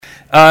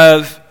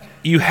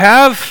You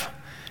have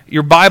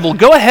your Bible.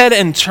 Go ahead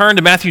and turn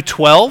to Matthew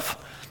 12.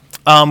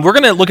 We're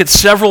going to look at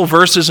several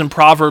verses in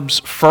Proverbs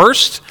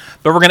first,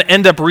 but we're going to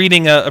end up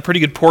reading a pretty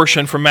good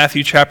portion from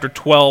Matthew chapter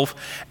 12.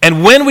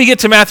 And when we get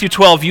to Matthew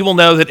 12, you will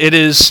know that it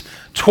is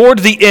toward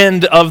the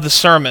end of the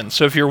sermon.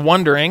 So if you're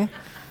wondering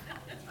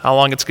how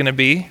long it's going to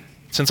be,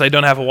 since I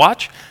don't have a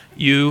watch,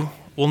 you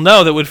will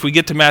know that if we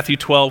get to Matthew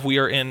 12, we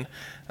are in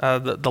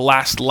the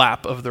last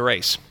lap of the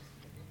race.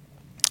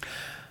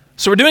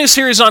 So we're doing a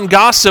series on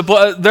gossip.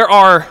 There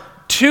are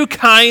two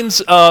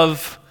kinds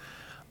of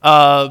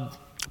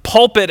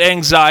pulpit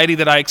anxiety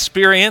that I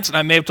experience, and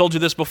I may have told you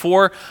this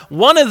before.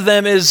 One of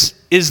them is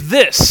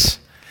this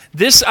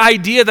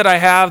idea that I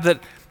have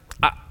that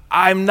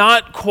I'm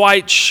not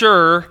quite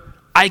sure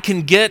I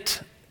can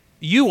get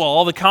you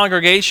all, the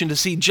congregation, to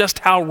see just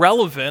how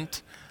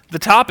relevant the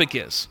topic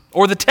is,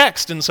 or the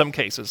text in some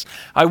cases.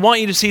 I want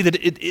you to see that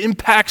it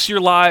impacts your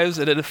lives,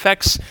 that it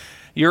affects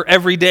your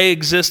everyday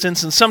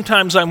existence, and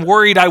sometimes I'm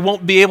worried I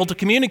won't be able to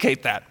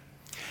communicate that.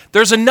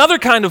 There's another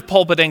kind of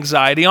pulpit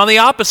anxiety on the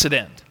opposite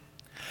end,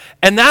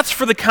 and that's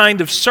for the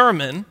kind of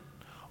sermon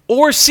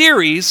or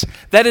series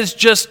that is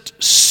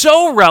just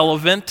so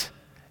relevant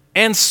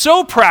and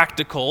so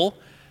practical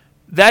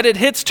that it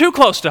hits too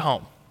close to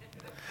home.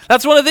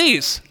 That's one of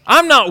these.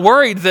 I'm not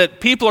worried that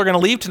people are going to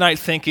leave tonight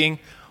thinking,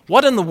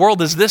 what in the world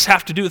does this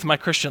have to do with my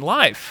Christian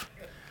life?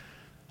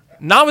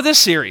 Not with this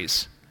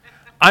series.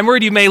 I'm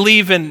worried you may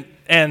leave and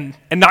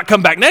not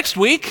come back next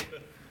week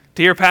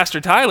to hear Pastor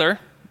Tyler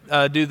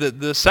do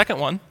the second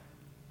one.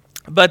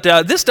 But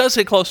this does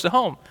hit close to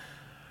home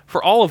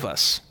for all of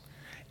us.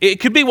 It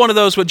could be one of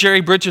those what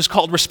Jerry Bridges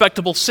called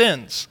respectable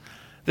sins,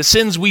 the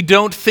sins we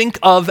don't think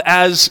of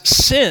as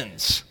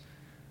sins.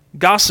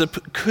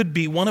 Gossip could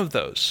be one of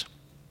those.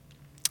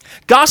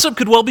 Gossip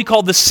could well be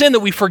called the sin that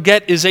we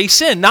forget is a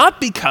sin,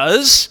 not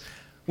because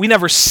we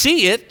never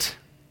see it,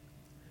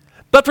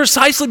 but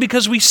precisely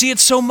because we see it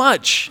so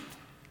much.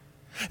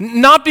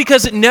 Not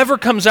because it never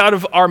comes out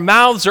of our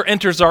mouths or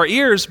enters our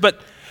ears,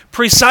 but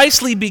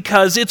precisely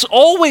because it's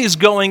always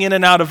going in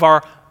and out of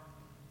our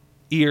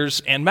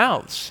ears and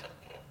mouths.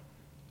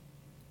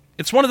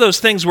 It's one of those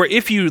things where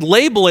if you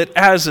label it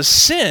as a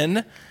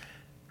sin,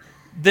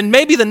 then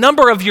maybe the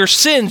number of your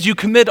sins you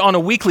commit on a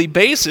weekly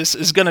basis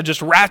is going to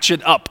just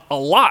ratchet up a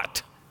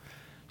lot.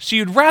 So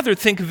you'd rather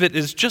think of it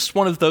as just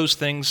one of those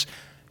things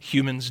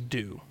humans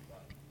do.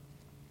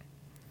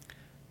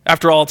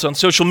 After all, it's on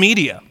social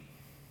media.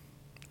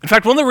 In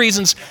fact, one of the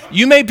reasons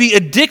you may be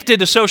addicted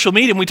to social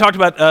media, and we talked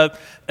about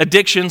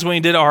addictions when we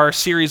did our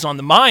series on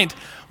the mind,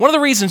 one of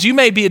the reasons you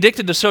may be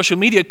addicted to social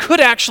media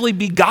could actually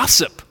be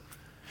gossip.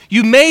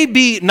 You may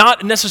be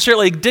not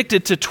necessarily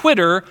addicted to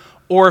Twitter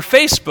or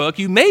Facebook.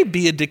 You may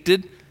be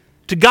addicted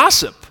to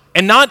gossip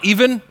and not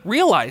even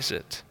realize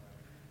it.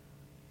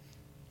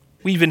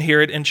 We even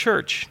hear it in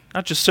church,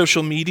 not just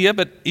social media,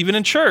 but even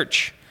in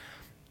church.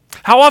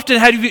 How often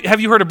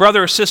have you heard a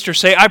brother or sister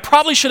say, I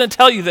probably shouldn't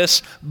tell you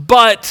this,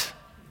 but...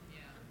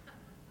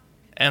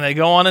 And they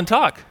go on and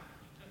talk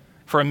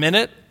for a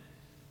minute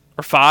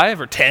or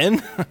 5 or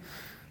 10.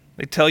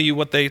 They tell you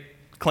what they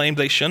claim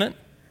they shouldn't.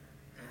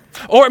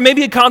 Or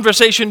maybe a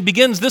conversation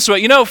begins this way.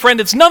 You know, friend,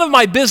 it's none of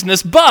my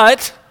business,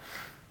 but...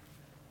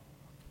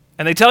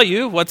 And they tell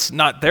you what's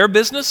not their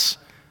business.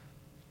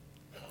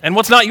 And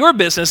what's not your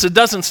business, it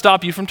doesn't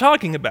stop you from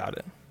talking about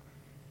it.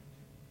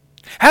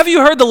 Have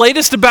you heard the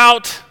latest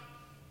about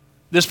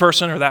this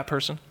person or that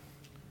person?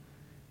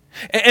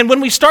 And when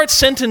we start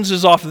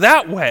sentences off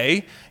that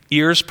way,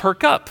 ears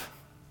perk up.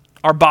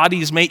 Our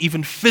bodies may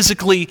even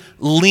physically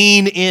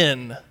lean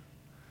in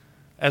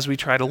as we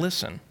try to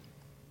listen.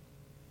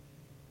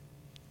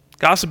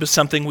 Gossip is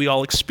something we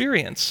all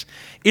experience.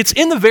 It's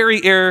in the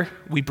very air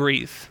we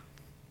breathe.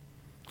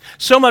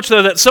 So much,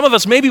 though, that some of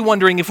us may be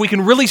wondering if we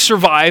can really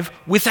survive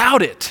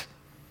without it.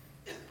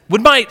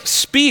 Would my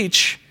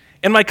speech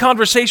and my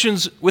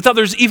conversations with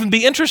others even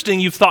be interesting,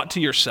 you've thought to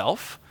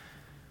yourself,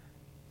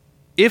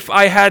 if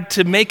I had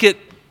to make it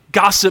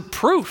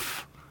gossip-proof?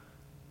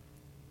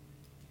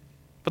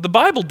 But the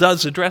Bible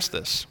does address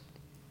this.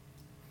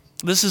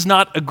 This is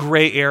not a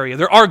gray area.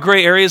 There are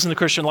gray areas in the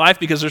Christian life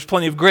because there's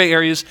plenty of gray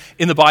areas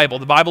in the Bible.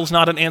 The Bible is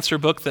not an answer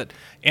book that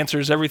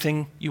answers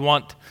everything you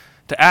want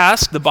to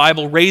ask. The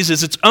Bible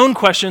raises its own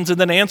questions and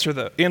then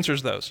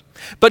answers those.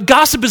 But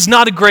gossip is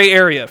not a gray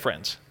area,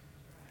 friends.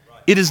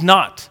 It is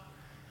not.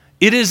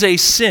 It is a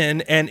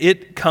sin, and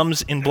it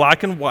comes in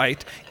black and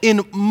white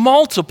in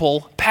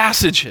multiple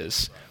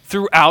passages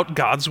throughout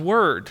God's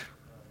Word.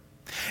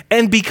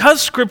 And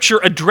because Scripture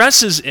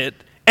addresses it,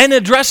 and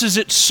addresses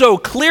it so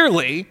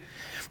clearly,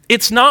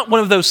 it's not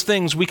one of those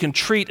things we can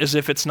treat as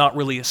if it's not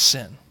really a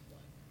sin.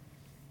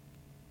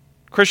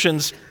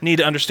 Christians need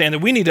to understand that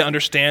we need to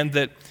understand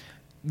that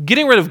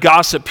getting rid of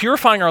gossip,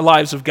 purifying our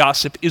lives of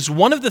gossip, is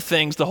one of the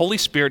things the Holy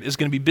Spirit is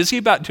going to be busy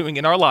about doing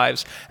in our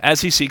lives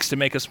as He seeks to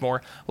make us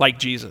more like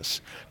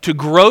Jesus. To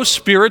grow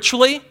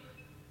spiritually,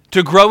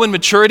 to grow in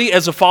maturity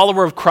as a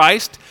follower of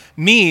Christ,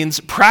 means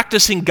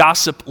practicing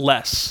gossip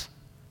less.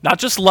 Not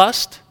just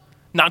lust,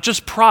 not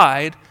just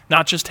pride,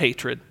 not just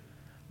hatred,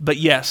 but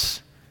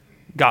yes,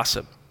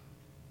 gossip.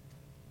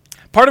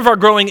 Part of our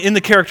growing in the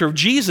character of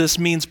Jesus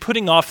means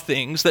putting off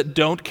things that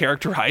don't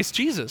characterize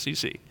Jesus, you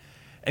see.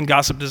 And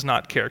gossip does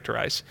not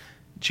characterize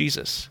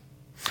Jesus.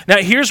 Now,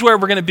 here's where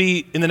we're going to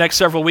be in the next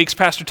several weeks.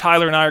 Pastor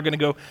Tyler and I are going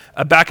to go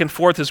back and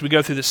forth as we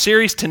go through the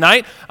series.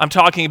 Tonight, I'm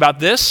talking about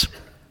this.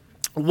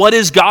 What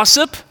is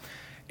gossip,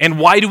 and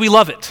why do we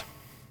love it?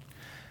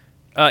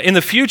 In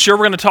the future,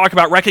 we're going to talk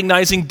about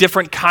recognizing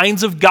different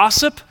kinds of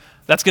gossip.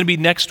 That's going to be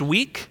next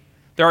week.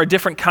 There are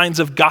different kinds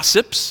of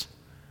gossips.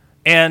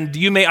 And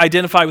you may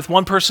identify with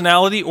one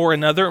personality or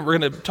another. We're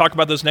going to talk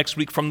about those next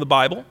week from the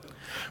Bible.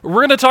 We're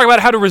going to talk about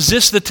how to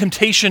resist the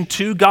temptation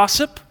to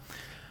gossip,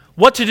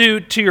 what to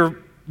do to your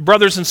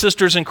brothers and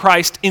sisters in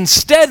Christ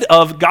instead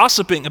of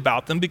gossiping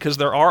about them, because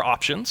there are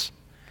options.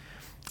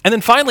 And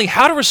then finally,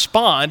 how to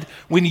respond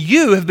when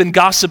you have been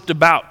gossiped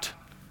about.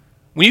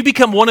 When you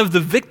become one of the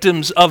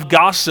victims of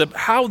gossip,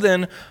 how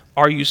then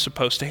are you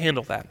supposed to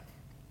handle that?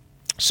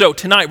 So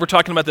tonight we're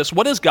talking about this.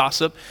 What is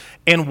gossip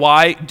and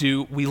why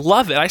do we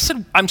love it?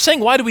 I'm saying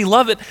why do we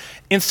love it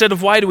instead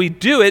of why do we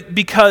do it,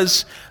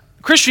 because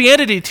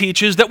Christianity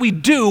teaches that we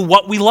do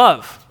what we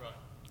love.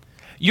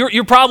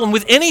 Your problem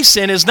with any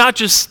sin is not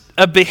just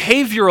a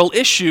behavioral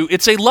issue,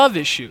 it's a love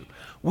issue.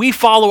 We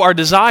follow our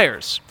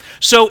desires.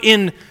 So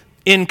in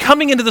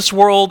coming into this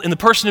world, in the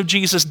person of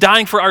Jesus,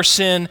 dying for our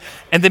sin,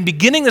 and then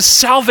beginning the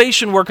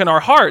salvation work in our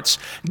hearts,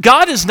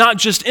 God is not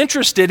just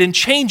interested in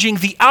changing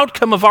the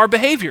outcome of our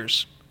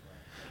behaviors.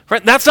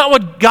 Right? That's not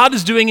what God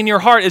is doing in your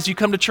heart as you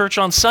come to church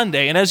on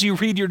Sunday and as you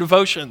read your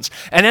devotions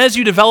and as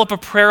you develop a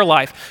prayer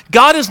life.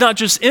 God is not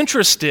just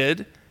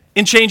interested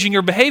in changing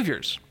your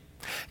behaviors.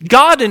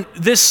 God, in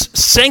this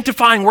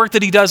sanctifying work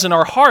that he does in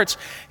our hearts,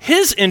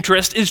 his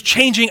interest is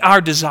changing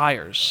our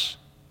desires.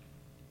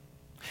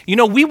 You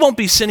know, we won't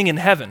be sinning in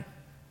heaven,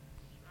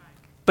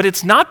 but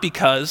it's not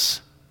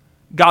because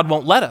God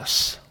won't let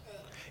us.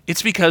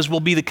 It's because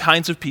we'll be the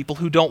kinds of people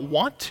who don't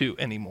want to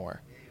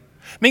anymore.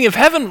 I mean, if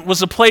heaven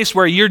was a place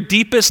where your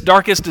deepest,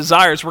 darkest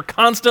desires were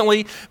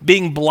constantly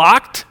being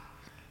blocked,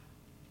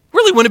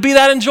 really wouldn't be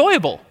that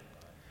enjoyable.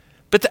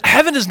 But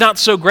heaven is not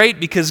so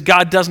great because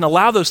God doesn't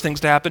allow those things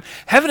to happen.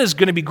 Heaven is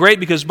going to be great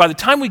because by the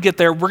time we get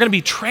there, we're going to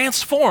be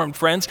transformed,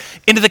 friends,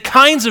 into the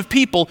kinds of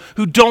people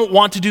who don't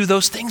want to do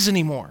those things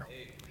anymore.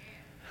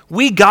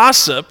 We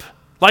gossip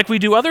like we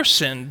do other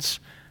sins.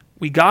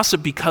 We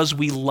gossip because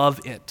we love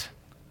it.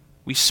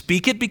 We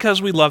speak it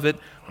because we love it.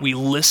 We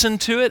listen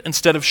to it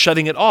instead of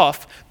shutting it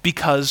off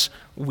because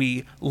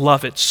we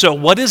love it. So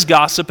what is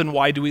gossip and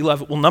why do we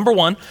love it? Well, number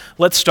one,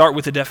 let's start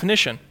with a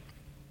definition.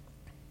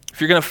 If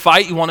you're going to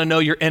fight, you want to know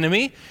your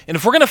enemy. And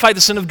if we're going to fight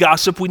the sin of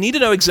gossip, we need to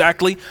know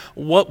exactly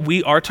what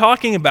we are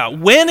talking about.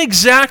 When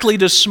exactly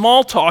does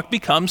small talk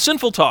become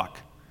sinful talk?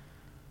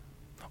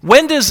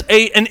 When does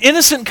an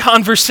innocent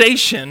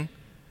conversation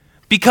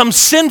become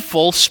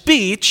sinful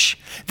speech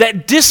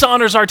that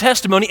dishonors our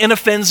testimony and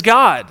offends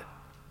God?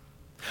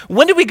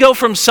 When do we go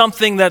from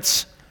something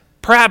that's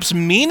perhaps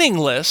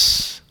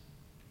meaningless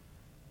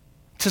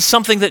to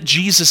something that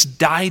Jesus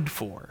died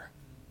for?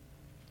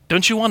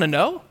 Don't you want to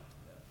know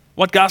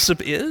what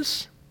gossip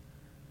is?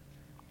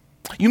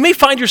 You may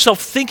find yourself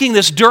thinking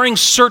this during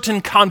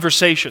certain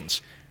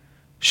conversations.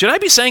 Should I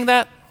be saying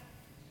that?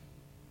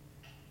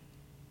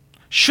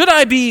 Should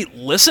I be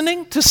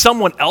listening to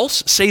someone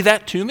else say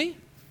that to me?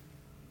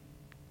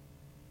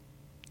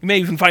 You may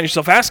even find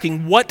yourself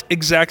asking, what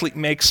exactly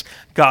makes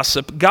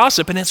gossip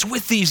gossip? And it's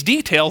with these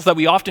details that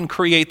we often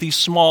create these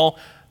small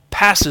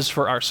passes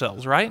for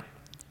ourselves, right?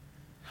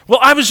 Well,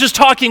 I was just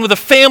talking with a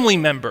family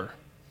member,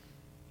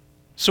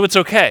 so it's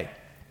okay.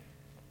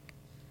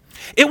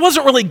 It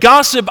wasn't really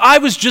gossip, I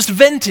was just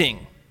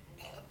venting.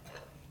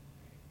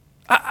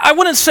 I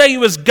wouldn't say it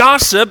was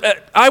gossip.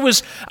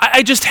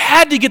 I just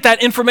had to get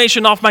that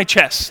information off my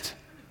chest.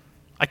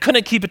 I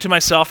couldn't keep it to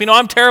myself. You know,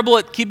 I'm terrible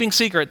at keeping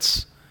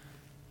secrets.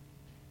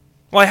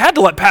 Well, I had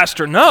to let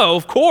Pastor know,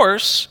 of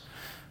course.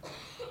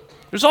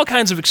 There's all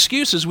kinds of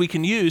excuses we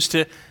can use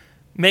to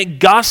make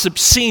gossip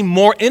seem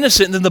more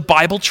innocent than the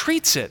Bible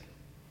treats it.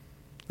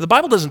 The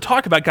Bible doesn't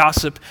talk about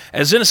gossip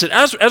as innocent.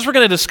 As we're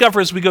going to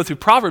discover as we go through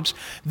Proverbs,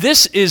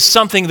 this is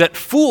something that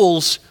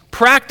fools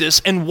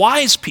practice and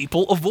wise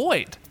people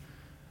avoid.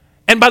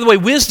 And by the way,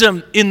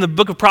 wisdom in the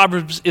book of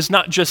Proverbs is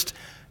not just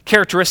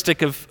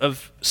characteristic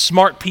of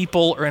smart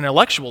people or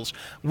intellectuals.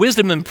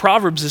 Wisdom in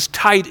Proverbs is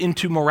tied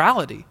into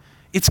morality.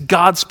 It's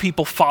God's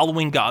people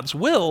following God's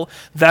will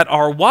that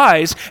are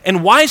wise.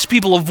 And wise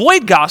people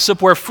avoid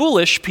gossip where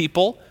foolish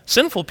people,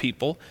 sinful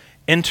people,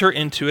 enter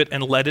into it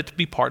and let it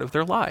be part of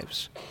their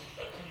lives.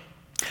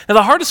 Now,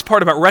 the hardest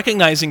part about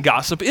recognizing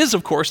gossip is,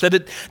 of course, that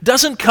it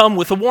doesn't come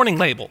with a warning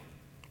label,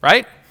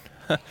 right?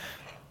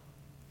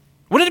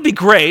 Wouldn't it be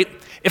great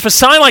if a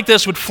sign like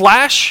this would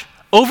flash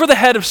over the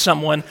head of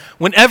someone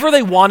whenever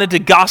they wanted to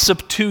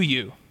gossip to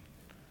you?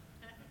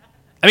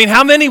 I mean,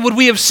 how many would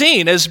we have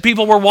seen as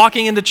people were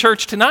walking into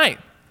church tonight?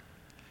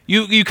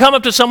 You come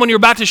up to someone, you're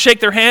about to shake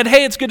their hand,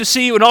 hey, it's good to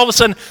see you, and all of a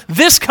sudden,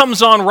 this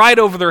comes on right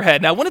over their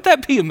head. Now, wouldn't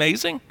that be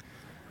amazing?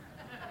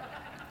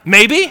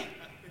 Maybe.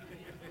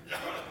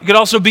 It could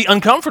also be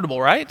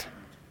uncomfortable, right?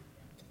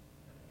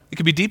 It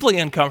could be deeply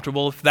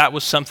uncomfortable if that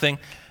was something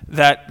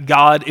that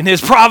God, in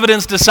his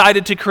providence,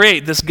 decided to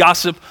create, this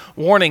gossip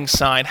warning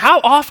sign.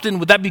 How often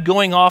would that be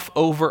going off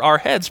over our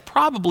heads?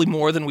 Probably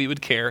more than we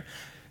would care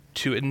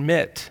to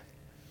admit.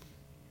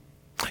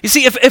 You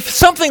see, if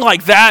something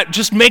like that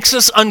just makes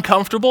us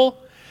uncomfortable,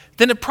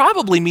 then it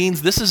probably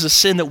means this is a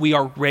sin that we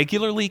are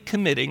regularly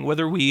committing,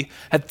 whether we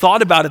had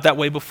thought about it that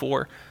way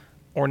before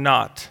or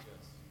not.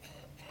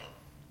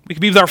 We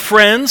could be with our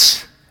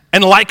friends,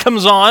 and the light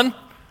comes on,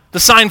 the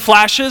sign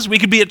flashes. We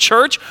could be at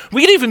church.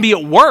 We could even be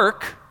at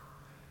work,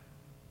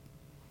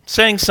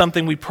 saying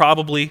something we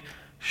probably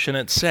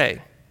shouldn't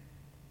say.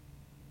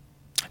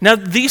 Now,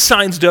 these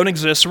signs don't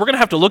exist, so we're going to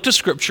have to look to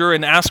Scripture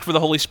and ask for the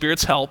Holy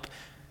Spirit's help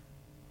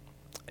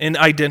in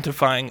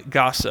identifying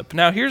gossip.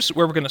 Now, here's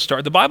where we're going to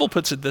start. The Bible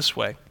puts it this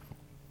way.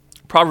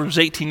 Proverbs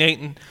 18:8,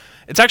 and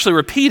it's actually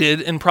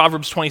repeated in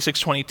Proverbs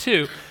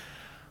 26:22.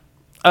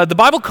 The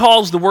Bible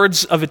calls the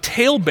words of a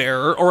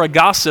talebearer or a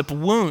gossip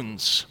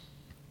wounds.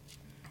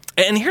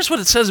 And here's what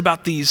it says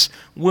about these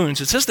wounds.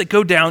 It says they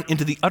go down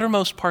into the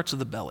uttermost parts of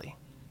the belly.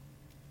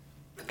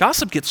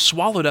 Gossip gets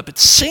swallowed up. It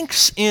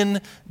sinks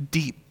in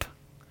deep.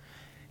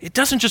 It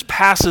doesn't just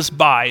pass us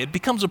by. It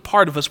becomes a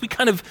part of us. We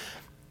kind of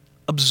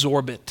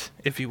absorb it,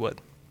 if you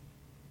would.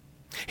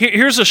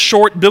 Here's a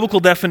short biblical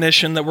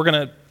definition that we're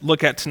going to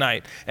look at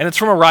tonight. And it's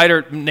from a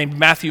writer named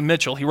Matthew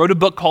Mitchell. He wrote a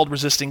book called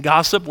Resisting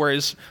Gossip,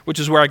 which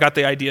is where I got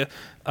the idea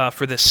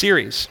for this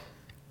series.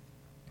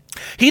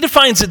 He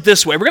defines it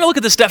this way. We're going to look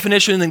at this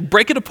definition and then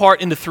break it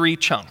apart into 3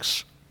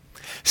 chunks.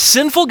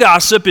 Sinful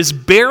gossip is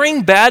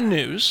bearing bad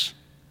news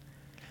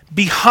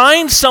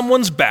behind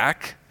someone's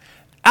back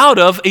out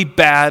of a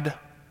bad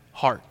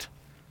heart.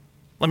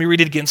 Let me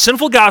read it again.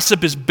 Sinful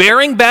gossip is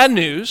bearing bad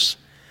news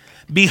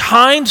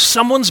behind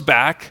someone's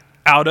back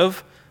out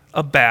of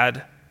a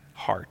bad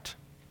heart.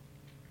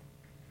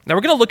 Now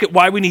we're going to look at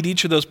why we need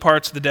each of those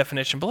parts of the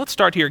definition, but let's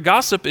start here.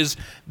 Gossip is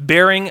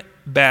bearing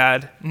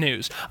bad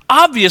news.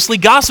 Obviously,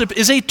 gossip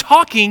is a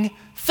talking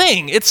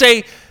thing. It's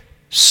a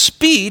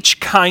speech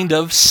kind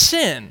of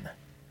sin.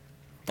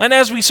 And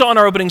as we saw in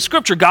our opening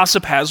scripture,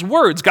 gossip has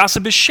words.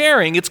 Gossip is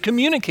sharing, it's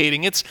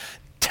communicating, it's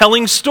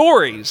telling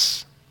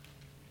stories.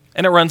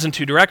 And it runs in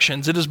 2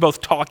 directions. It is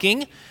both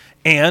talking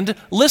and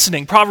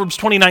listening. Proverbs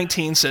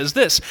 20:19 says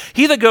this,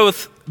 "He that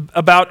goeth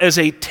about as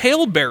a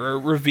talebearer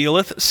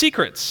revealeth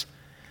secrets.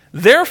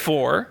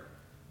 Therefore,"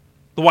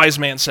 the wise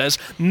man says,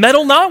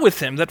 "meddle not with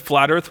him that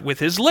flattereth with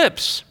his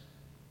lips."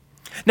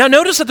 Now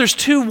notice that there's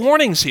 2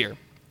 warnings here.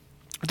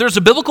 There's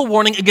a biblical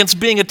warning against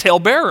being a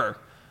talebearer.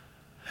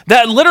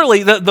 That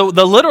literally,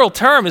 the literal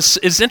term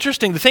is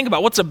interesting to think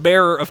about. What's a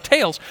bearer of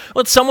tales?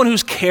 Well, it's someone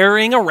who's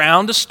carrying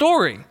around a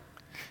story.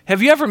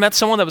 Have you ever met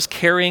someone that was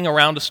carrying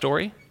around a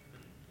story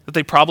that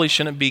they probably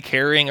shouldn't be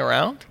carrying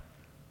around?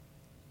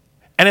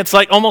 And it's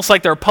like almost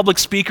like they're a public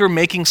speaker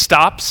making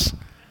stops.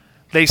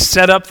 They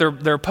set up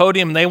their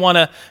podium and they want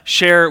to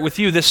share with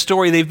you this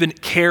story they've been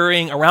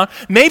carrying around.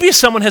 Maybe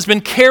someone has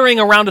been carrying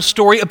around a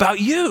story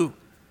about you.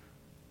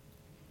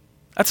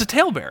 That's a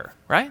talebearer,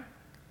 right?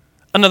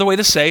 Another way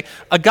to say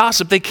a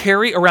gossip, they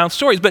carry around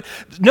stories. But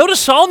notice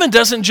Solomon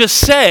doesn't just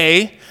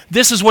say,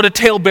 this is what a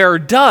talebearer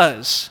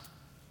does.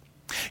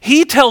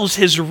 He tells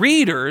his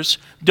readers,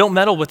 don't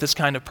meddle with this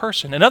kind of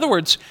person. In other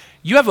words,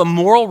 you have a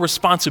moral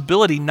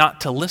responsibility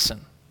not to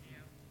listen.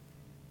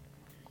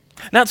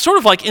 Now, it's sort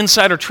of like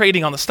insider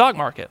trading on the stock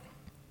market.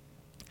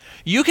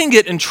 You can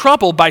get in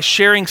trouble by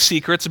sharing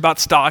secrets about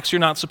stocks you're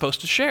not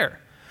supposed to share.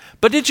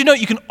 But did you know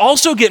you can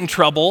also get in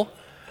trouble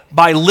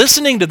by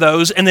listening to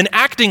those and then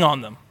acting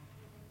on them?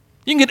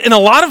 You can get in a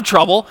lot of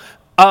trouble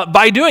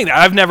by doing that.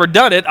 I've never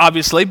done it,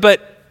 obviously,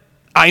 but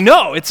I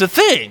know it's a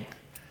thing.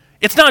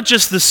 It's not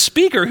just the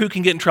speaker who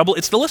can get in trouble,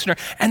 it's the listener.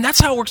 And that's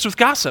how it works with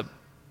gossip.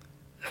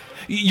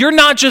 You're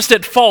not just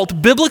at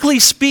fault, biblically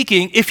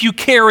speaking, if you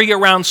carry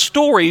around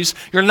stories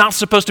you're not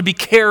supposed to be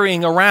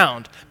carrying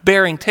around,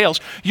 bearing tales.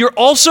 You're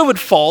also at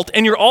fault,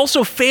 and you're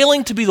also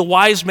failing to be the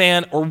wise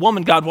man or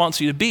woman God wants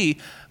you to be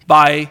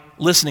by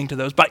listening to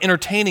those, by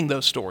entertaining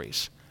those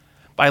stories,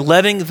 by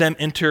letting them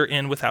enter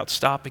in without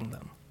stopping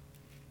them.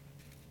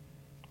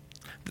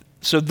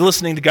 So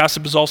listening to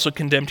gossip is also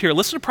condemned here.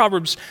 Listen to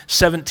Proverbs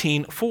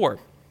 17:4.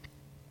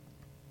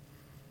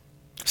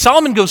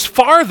 Solomon goes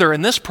farther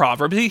in this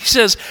proverb. He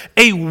says,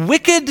 a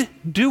wicked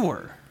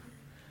doer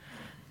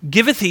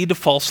giveth heed to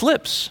false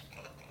lips,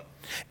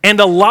 and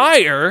a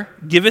liar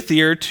giveth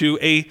ear to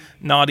a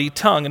naughty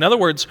tongue. In other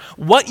words,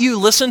 what you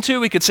listen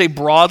to, we could say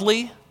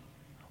broadly,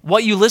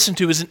 what you listen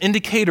to is an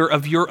indicator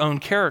of your own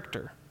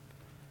character.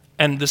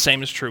 And the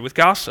same is true with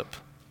gossip.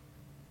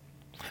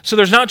 So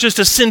there's not just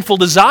a sinful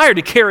desire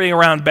to carry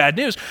around bad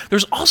news.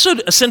 There's also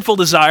a sinful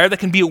desire that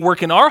can be at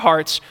work in our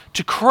hearts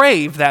to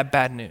crave that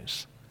bad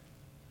news,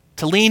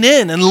 to lean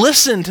in and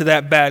listen to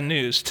that bad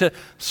news, to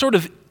sort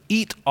of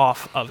eat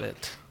off of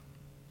it.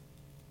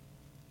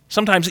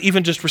 Sometimes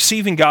even just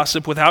receiving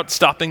gossip without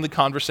stopping the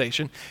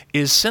conversation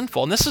is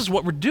sinful. And this is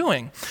what we're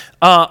doing.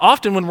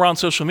 Often when we're on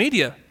social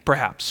media,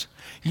 perhaps.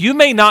 You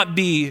may not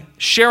be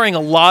sharing a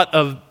lot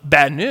of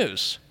bad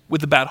news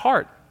with a bad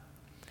heart,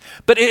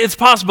 but it's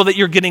possible that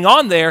you're getting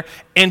on there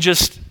and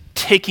just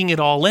taking it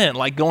all in,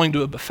 like going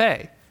to a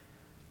buffet.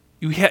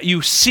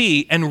 You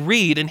see and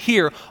read and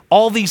hear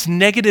all these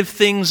negative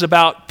things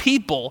about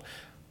people,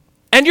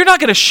 and you're not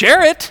going to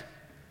share it.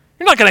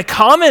 You're not going to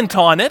comment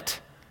on it.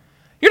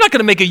 You're not going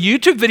to make a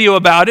YouTube video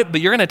about it,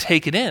 but you're going to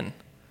take it in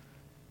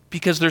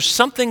because there's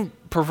something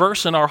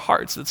perverse in our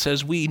hearts that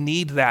says we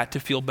need that to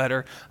feel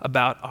better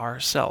about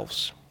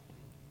ourselves.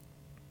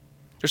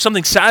 There's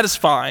something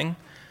satisfying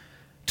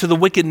to the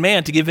wicked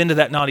man to give in to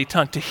that naughty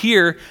tongue, to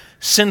hear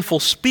sinful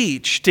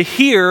speech, to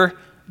hear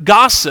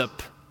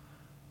gossip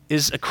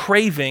is a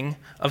craving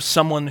of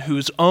someone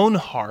whose own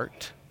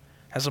heart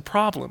has a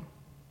problem.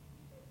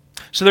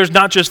 So there's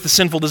not just the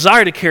sinful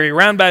desire to carry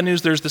around bad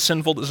news, there's the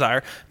sinful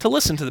desire to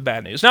listen to the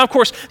bad news. Now, of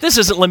course, this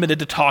isn't limited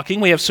to talking.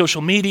 We have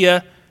social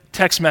media,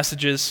 text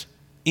messages,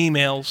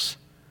 emails,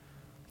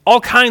 all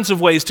kinds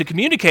of ways to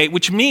communicate,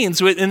 which means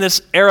in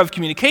this era of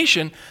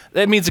communication,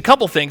 that means a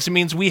couple things. It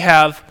means we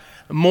have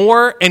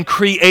more and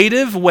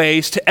creative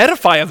ways to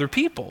edify other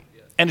people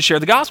and to share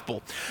the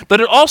gospel. But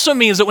it also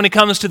means that when it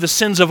comes to the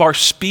sins of our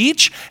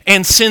speech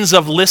and sins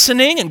of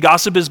listening, and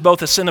gossip is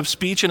both a sin of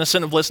speech and a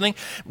sin of listening,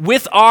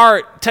 with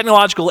our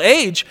technological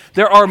age,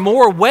 there are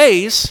more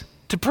ways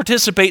to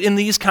participate in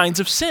these kinds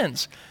of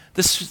sins.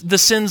 The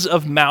sins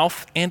of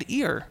mouth and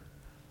ear,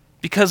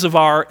 because of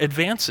our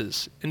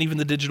advances and even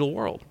the digital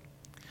world.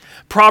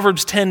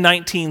 Proverbs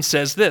 10:19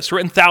 says this,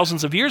 written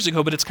thousands of years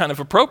ago, but it's kind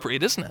of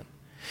appropriate, isn't it?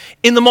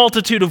 In the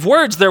multitude of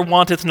words there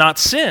wanteth not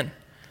sin,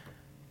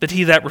 but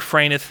he that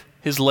refraineth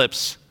his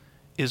lips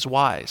is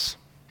wise.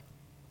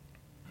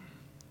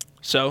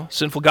 So,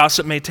 sinful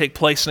gossip may take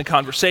place in a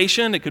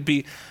conversation. It could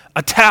be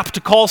a tap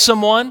to call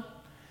someone.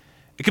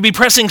 It could be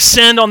pressing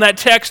send on that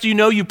text you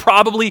know you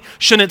probably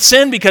shouldn't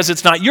send because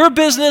it's not your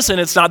business and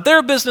it's not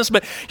their business,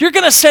 but you're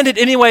going to send it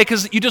anyway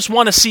because you just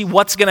want to see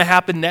what's going to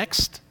happen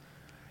next.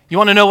 You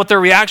want to know what their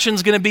reaction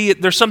is going to be.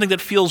 There's something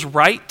that feels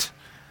right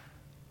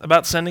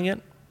about sending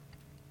it.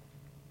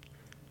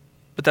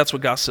 But that's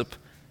what gossip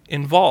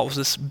involves,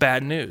 this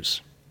bad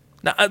news.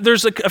 Now,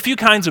 there's a few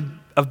kinds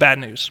of bad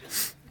news.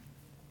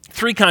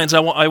 Three kinds I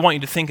want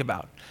you to think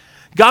about.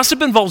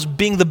 Gossip involves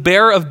being the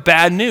bearer of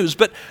bad news,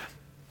 but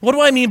what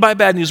do I mean by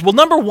bad news? Well,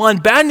 number one,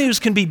 bad news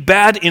can be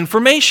bad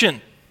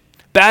information.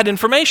 Bad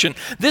information.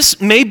 This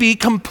may be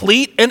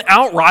complete and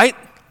outright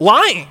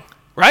lying,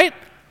 right?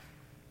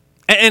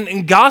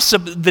 And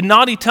gossip, the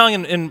naughty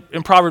tongue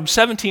in Proverbs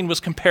 17 was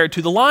compared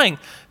to the lying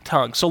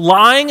tongue. So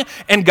lying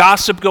and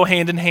gossip go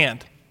hand in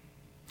hand.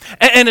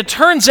 And it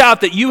turns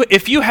out that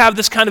if you have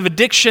this kind of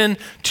addiction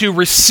to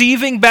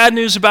receiving bad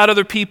news about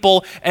other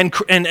people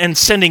and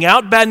sending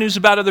out bad news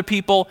about other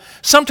people,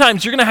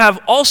 sometimes you're going to have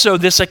also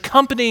this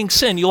accompanying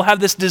sin. You'll have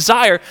this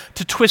desire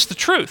to twist the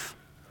truth.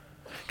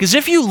 Because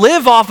if you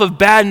live off of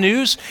bad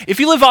news, if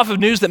you live off of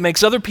news that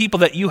makes other people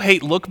that you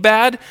hate look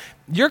bad,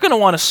 you're going to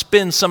want to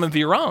spin some of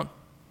your own.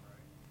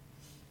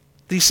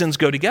 These sins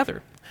go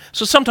together.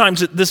 So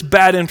sometimes this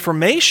bad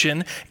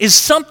information is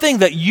something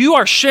that you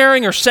are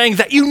sharing or saying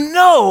that you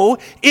know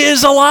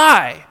is a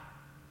lie.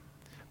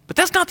 But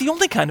that's not the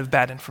only kind of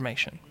bad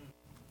information.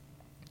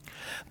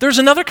 There's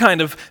another kind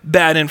of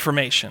bad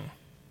information.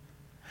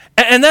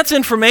 And that's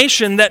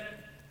information that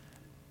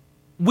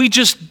we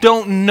just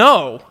don't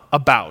know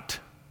about,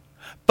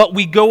 but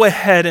we go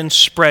ahead and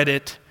spread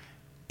it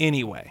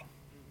anyway.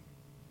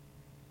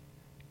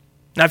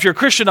 Now, if you're a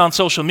Christian on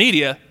social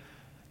media,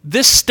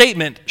 this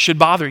statement should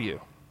bother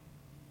you.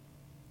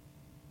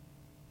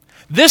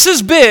 This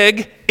is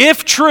big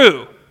if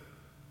true.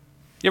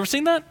 You ever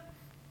seen that?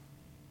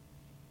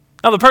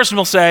 Now the person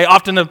will say,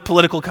 often a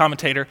political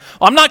commentator,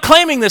 well, I'm not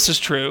claiming this is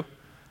true,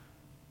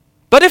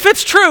 but if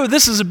it's true,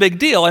 this is a big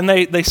deal. And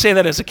they say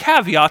that as a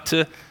caveat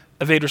to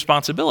evade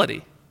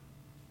responsibility.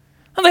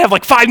 And they have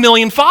like 5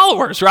 million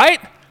followers,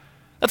 right?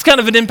 That's kind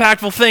of an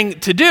impactful thing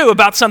to do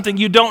about something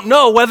you don't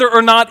know whether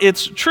or not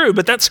it's true.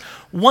 But that's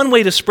one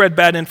way to spread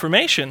bad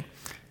information.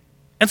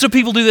 And so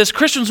people do this.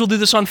 Christians will do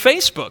this on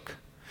Facebook.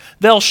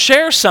 They'll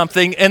share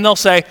something and they'll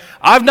say,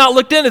 I've not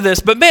looked into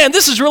this, but man,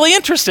 this is really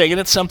interesting. And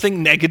it's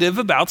something negative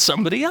about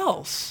somebody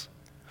else.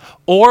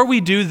 Or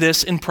we do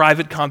this in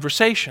private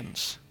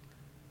conversations.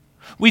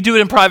 We do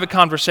it in private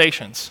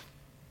conversations.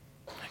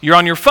 You're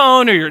on your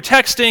phone or you're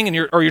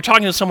texting or you're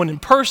talking to someone in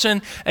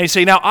person and you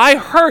say, now I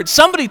heard,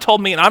 somebody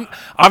told me, and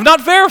I've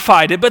not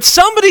verified it, but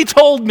somebody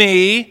told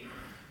me,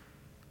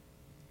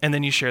 and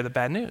then you share the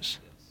bad news.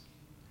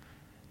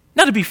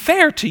 Now to be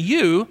fair to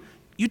you,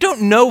 you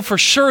don't know for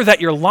sure that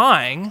you're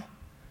lying,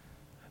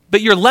 but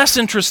you're less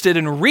interested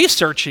in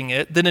researching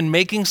it than in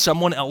making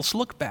someone else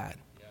look bad.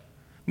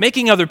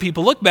 Making other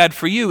people look bad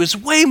for you is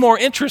way more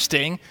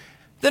interesting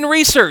than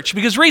research,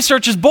 because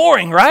research is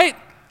boring, right?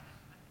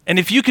 And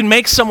if you can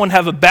make someone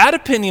have a bad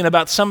opinion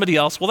about somebody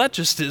else, well, that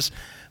just is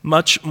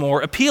much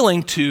more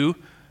appealing to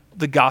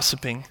the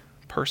gossiping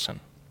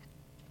person.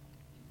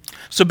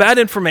 So bad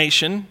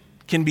information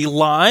can be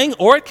lying,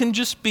 or it can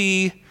just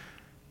be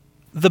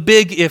the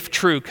big if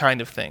true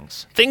kind of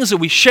things. Things that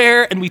we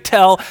share and we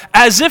tell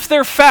as if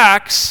they're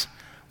facts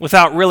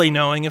without really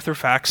knowing if they're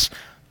facts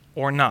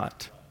or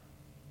not.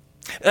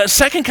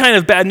 Second kind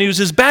of bad news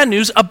is bad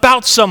news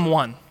about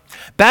someone.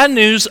 Bad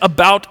news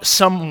about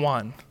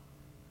someone.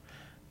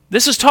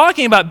 This is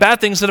talking about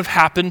bad things that have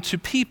happened to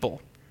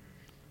people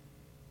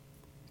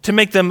to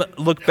make them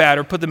look bad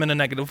or put them in a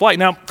negative light.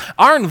 Now,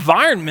 our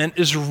environment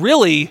is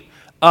really,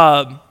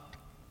 it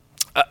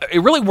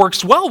really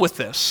works well with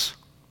this,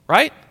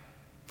 right?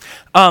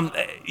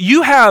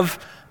 You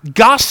have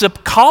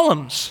gossip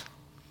columns.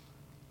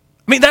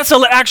 I mean, that's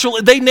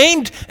they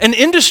named an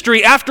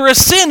industry after a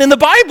sin in the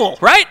Bible,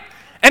 right?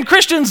 And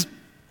Christians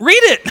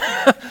read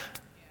it.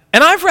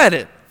 And I've read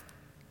it.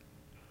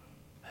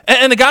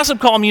 And the gossip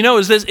column,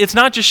 is this: it's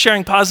not just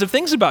sharing positive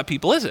things about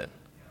people, is it?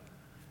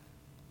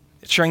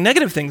 It's sharing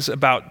negative things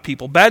about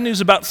people, bad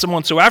news about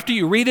someone. So after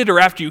you read it or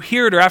after you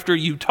hear it or after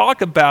you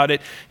talk about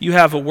it, you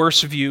have a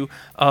worse view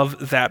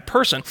of that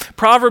person.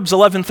 Proverbs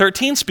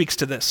 11:13 speaks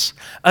to this.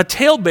 A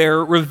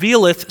talebearer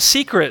revealeth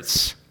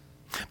secrets,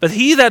 but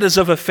he that is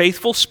of a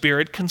faithful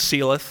spirit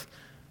concealeth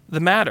the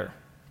matter.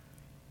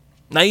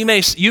 Now you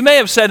may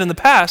have said in the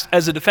past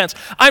as a defense,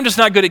 I'm just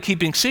not good at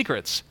keeping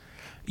secrets.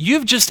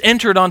 You've just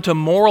entered onto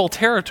moral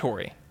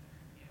territory.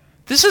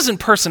 This isn't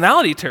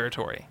personality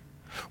territory.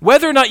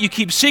 Whether or not you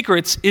keep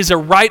secrets is a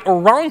right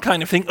or wrong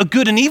kind of thing, a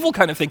good and evil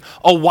kind of thing,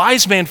 a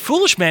wise man,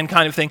 foolish man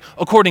kind of thing,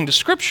 according to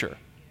Scripture.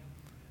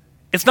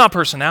 It's not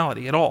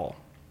personality at all.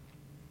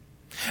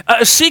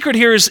 A secret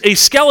here is a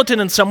skeleton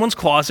in someone's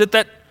closet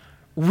that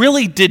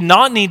really did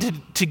not need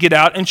to get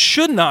out and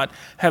should not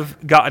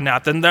have gotten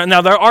out.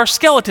 Now, there are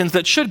skeletons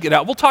that should get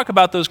out. We'll talk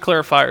about those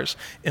clarifiers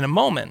in a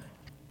moment.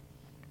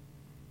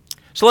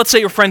 So let's say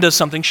your friend does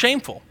something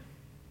shameful.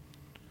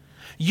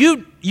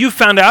 You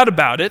found out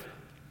about it,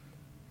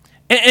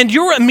 and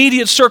your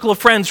immediate circle of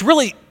friends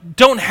really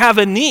don't have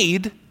a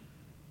need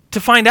to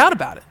find out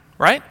about it,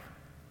 right?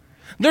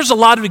 There's a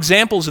lot of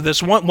examples of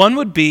this. One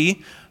would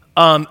be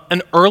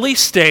an early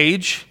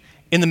stage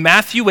in the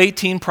Matthew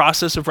 18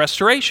 process of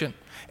restoration.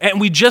 And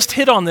we just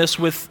hit on this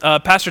with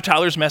Pastor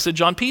Tyler's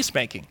message on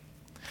peacemaking.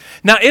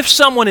 Now, if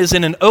someone is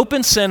in an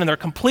open sin and they're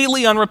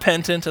completely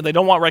unrepentant and they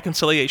don't want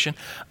reconciliation,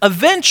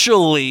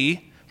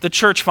 eventually the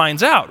church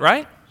finds out,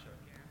 right?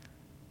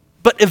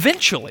 But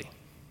eventually.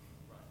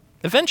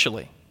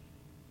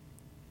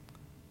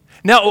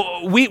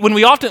 Now, when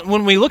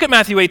we look at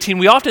Matthew 18,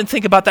 we often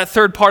think about that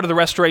third part of the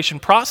restoration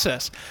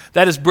process,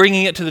 that is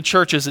bringing it to the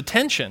church's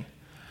attention.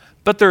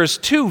 But there's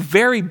two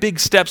very big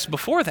steps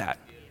before that.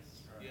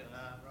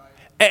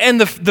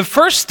 And the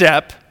first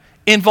step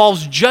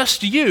involves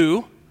just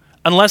you,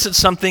 unless it's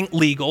something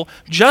legal,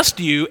 just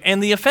you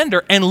and the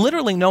offender, and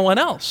literally no one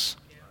else.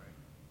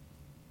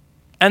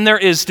 And there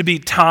is to be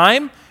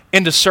time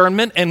and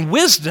discernment and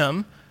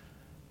wisdom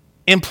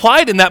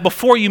implied in that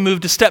before you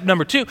move to step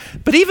number 2.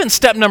 But even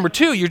step number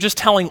 2, you're just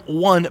telling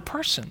one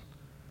person.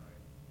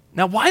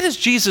 Now, why does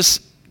Jesus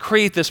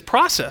create this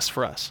process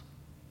for us?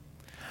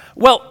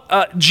 Well,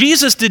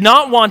 Jesus did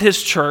not want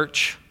his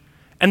church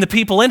and the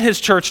people in his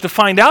church to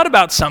find out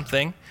about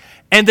something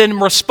and then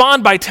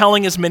respond by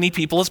telling as many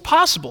people as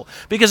possible.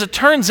 Because it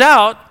turns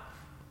out,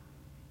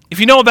 if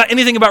you know about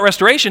anything about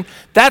restoration,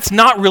 that's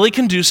not really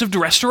conducive to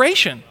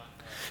restoration.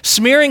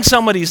 Smearing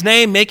somebody's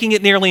name, making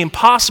it nearly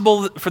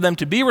impossible for them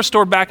to be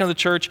restored back into the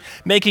church,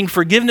 making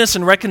forgiveness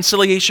and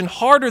reconciliation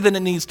harder than it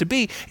needs to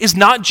be, is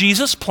not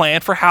Jesus'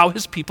 plan for how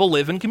his people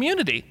live in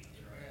community.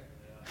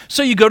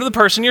 So you go to the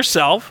person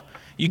yourself,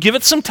 you give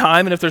it some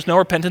time, and if there's no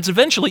repentance,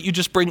 eventually you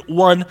just bring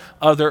one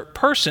other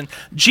person.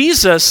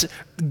 Jesus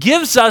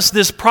gives us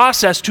this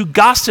process to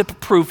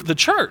gossip-proof the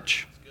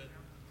church.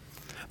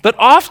 But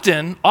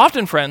often,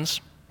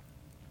 friends,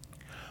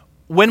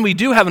 when we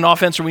do have an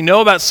offense or we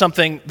know about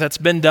something that's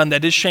been done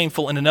that is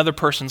shameful in another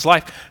person's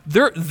life,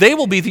 they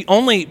will be the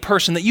only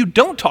person that you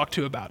don't talk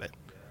to about it.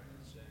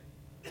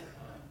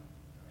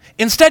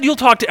 Instead, you'll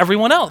talk to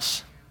everyone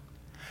else.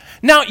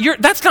 Now,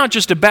 that's not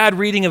just a bad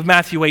reading of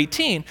Matthew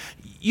 18.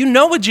 You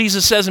know what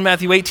Jesus says in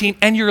Matthew 18,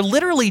 and you're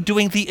literally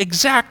doing the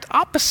exact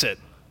opposite.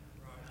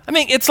 I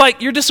mean, it's like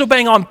you're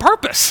disobeying on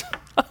purpose.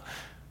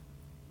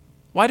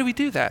 Why do we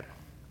do that?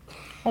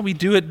 Well, we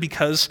do it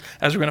because,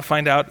 as we're going to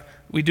find out,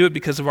 we do it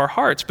because of our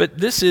hearts. But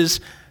this is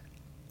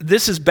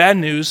bad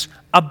news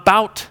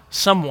about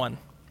someone.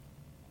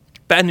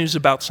 Bad news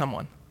about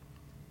someone.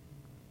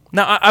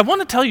 Now, I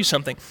want to tell you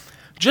something.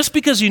 Just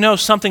because you know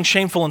something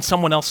shameful in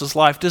someone else's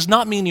life does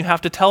not mean you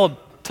have to tell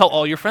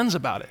all your friends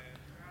about it.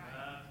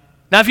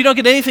 Now, if you don't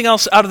get anything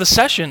else out of the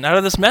session, out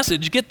of this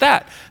message, get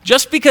that.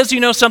 Just because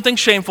you know something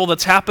shameful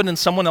that's happened in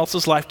someone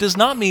else's life does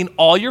not mean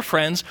all your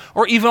friends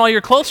or even all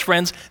your close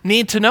friends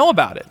need to know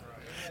about it.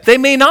 They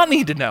may not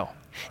need to know.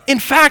 In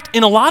fact,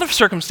 in a lot of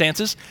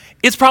circumstances,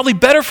 it's probably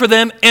better for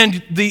them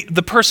and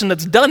the person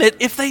that's done it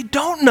if they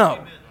don't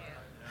know.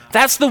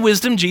 That's the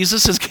wisdom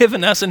Jesus has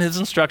given us in his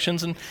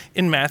instructions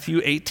in Matthew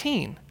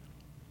 18.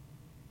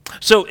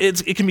 So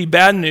it can be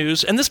bad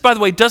news. And this, by the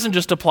way, doesn't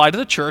just apply to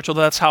the church,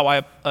 although that's how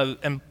I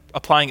am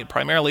applying it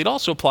primarily. It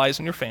also applies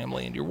in your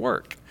family and your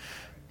work.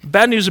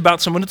 bad news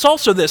about someone. It's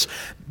also this.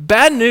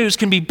 Bad news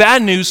can be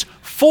bad news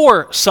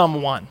for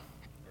someone.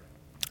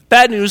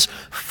 Bad news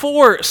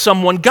for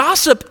someone.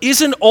 Gossip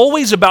isn't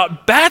always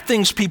about bad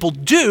things people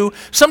do.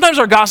 Sometimes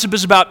our gossip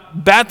is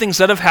about bad things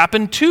that have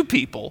happened to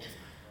people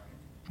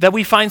that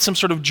we find some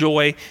sort of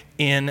joy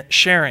in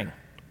sharing.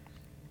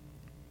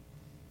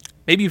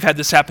 Maybe you've had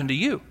this happen to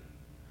you,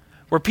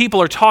 where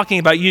people are talking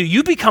about you.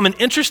 You become an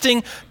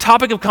interesting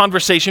topic of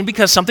conversation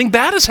because something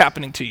bad is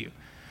happening to you.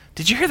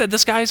 Did you hear that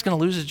this guy is going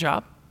to lose his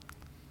job?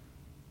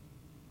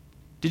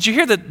 Did you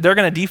hear that they're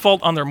going to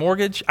default on their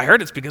mortgage? I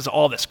heard it's because of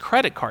all this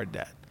credit card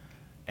debt.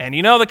 And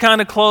you know the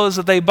kind of clothes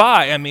that they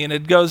buy. I mean,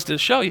 it goes to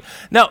show you.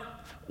 Now,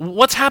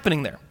 what's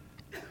happening there?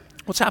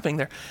 What's happening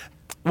there?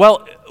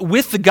 Well,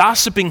 with the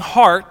gossiping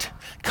heart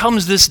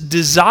comes this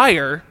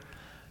desire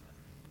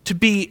to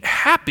be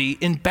happy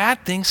in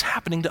bad things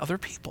happening to other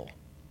people.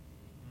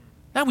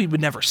 Now, we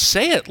would never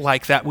say it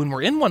like that when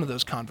we're in one of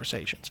those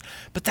conversations,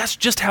 but that's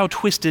just how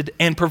twisted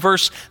and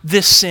perverse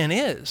this sin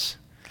is.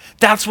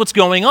 That's what's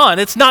going on.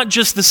 It's not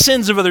just the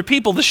sins of other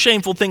people, the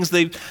shameful things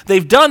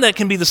they've done that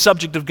can be the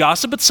subject of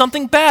gossip, but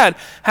something bad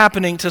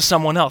happening to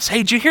someone else. Hey,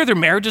 did you hear their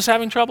marriage is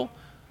having trouble?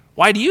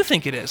 Why do you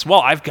think it is?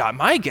 Well, I've got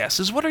my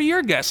guesses. What are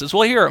your guesses?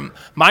 Well, here are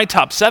my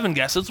top 7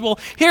 guesses. Well,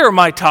 here are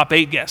my top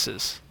 8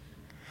 guesses.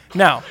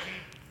 Now,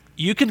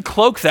 you can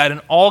cloak that in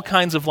all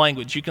kinds of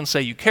language. You can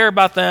say you care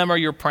about them or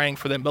you're praying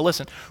for them. But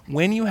listen,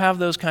 when you have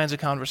those kinds of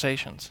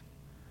conversations,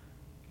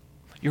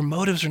 your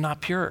motives are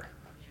not pure.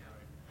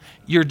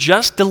 You're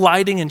just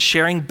delighting in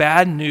sharing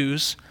bad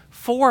news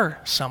for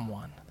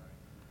someone.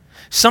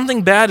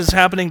 Something bad is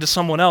happening to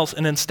someone else,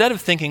 and instead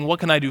of thinking, what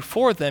can I do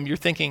for them, you're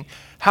thinking,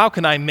 how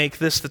can I make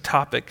this the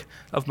topic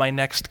of my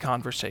next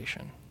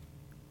conversation?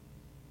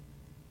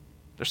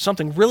 There's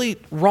something really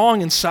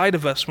wrong inside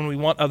of us when we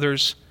want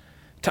others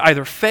to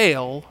either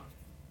fail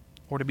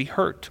or to be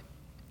hurt.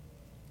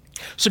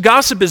 So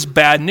gossip is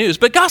bad news,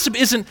 but gossip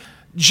isn't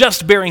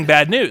just bearing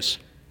bad news.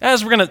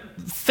 As we're going to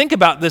think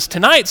about this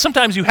tonight,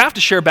 sometimes you have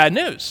to share bad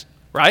news,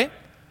 right?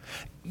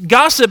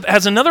 Gossip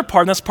has another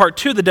part, and that's part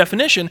 2 of the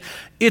definition.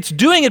 It's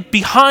doing it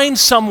behind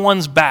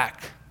someone's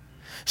back.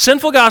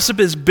 Sinful gossip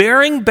is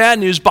bearing bad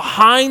news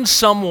behind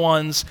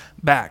someone's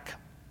back.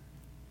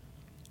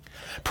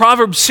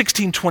 Proverbs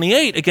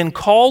 16:28 again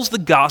calls the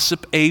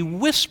gossip a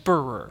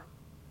whisperer.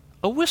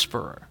 A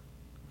whisperer.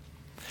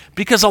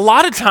 Because a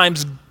lot of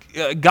times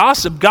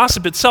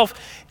gossip itself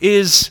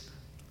is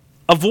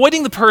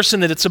avoiding the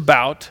person that it's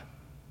about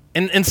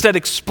and instead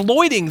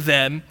exploiting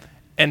them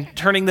and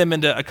turning them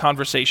into a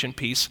conversation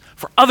piece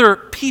for other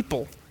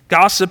people.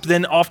 Gossip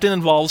then often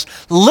involves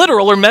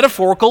literal or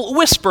metaphorical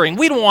whispering.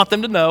 We don't want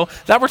them to know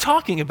that we're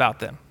talking about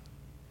them.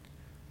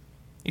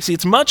 You see,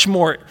 it's much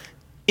more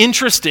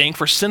interesting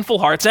for sinful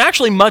hearts, and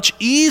actually much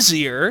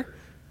easier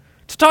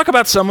to talk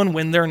about someone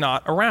when they're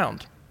not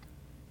around.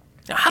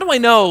 Now, how do I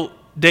know,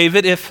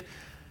 David, if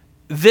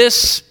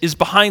this is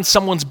behind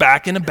someone's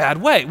back in a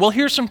bad way? Well,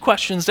 here's some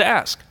questions to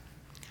ask.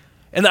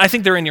 And I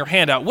think they're in your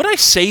handout. Would I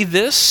say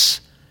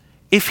this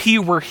if he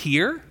were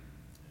here?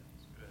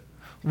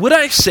 Would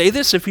I say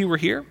this if he were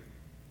here?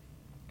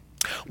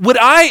 Would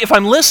I, if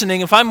I'm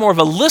listening, if I'm more of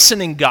a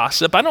listening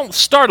gossip, I don't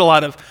start a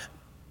lot of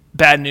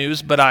bad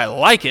news, but I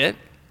like it.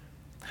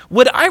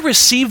 Would I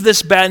receive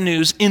this bad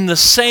news in the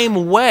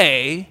same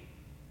way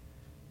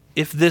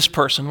if this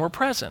person were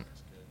present?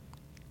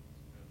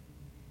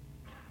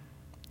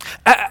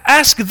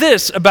 Ask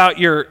this about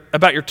your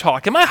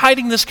talk. Am I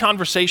hiding this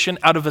conversation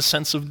out of a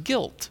sense of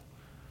guilt?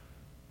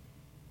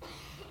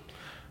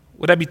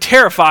 Would I be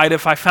terrified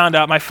if I found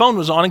out my phone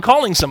was on and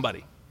calling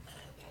somebody?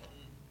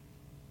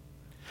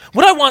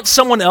 Would I want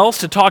someone else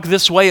to talk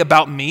this way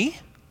about me?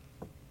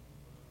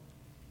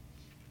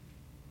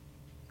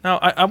 Now,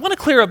 I want to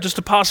clear up just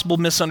a possible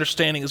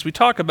misunderstanding as we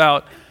talk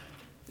about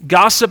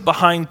gossip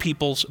behind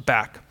people's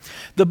back.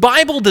 The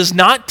Bible does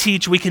not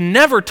teach we can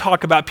never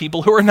talk about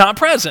people who are not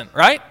present,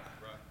 right?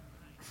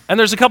 And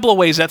there's a couple of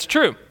ways that's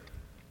true.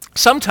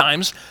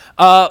 Sometimes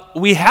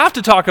we have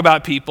to talk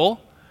about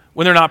people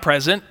when they're not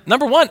present.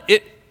 Number one,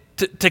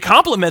 to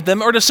compliment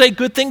them or to say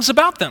good things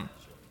about them,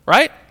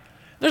 right?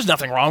 There's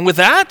nothing wrong with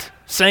that,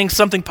 saying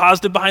something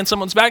positive behind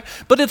someone's back.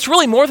 But it's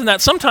really more than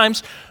that.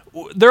 Sometimes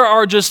there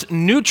are just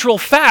neutral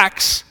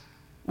facts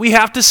we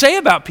have to say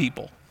about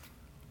people.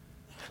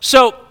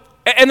 So,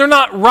 and they're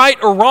not right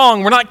or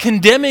wrong. We're not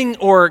condemning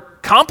or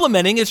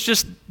complimenting. It's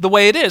just the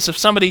way it is. If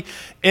somebody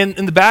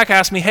in the back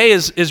asks me, hey,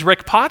 is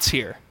Rick Potts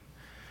here?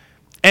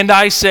 And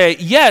I say,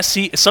 yes,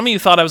 some of you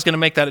thought I was going to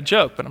make that a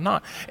joke, but I'm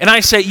not. And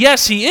I say,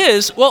 yes, he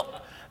is.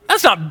 Well,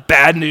 that's not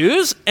bad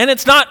news, and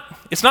it's not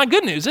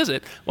good news, is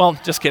it? Well,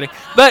 just kidding.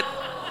 But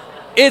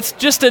it's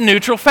just a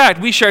neutral fact.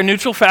 We share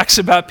neutral facts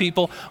about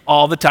people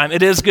all the time.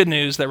 It is good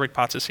news that Rick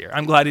Potts is here.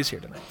 I'm glad he's here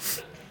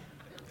tonight.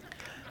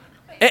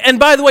 And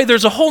by the way,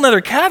 there's a whole other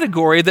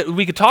category that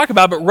we could talk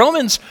about, but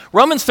Romans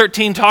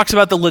 13 talks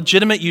about the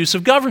legitimate use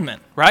of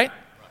government, right?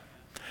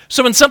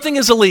 So when something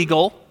is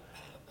illegal,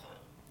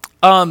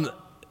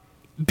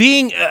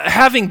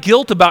 having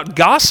guilt about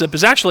gossip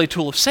is actually a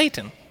tool of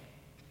Satan.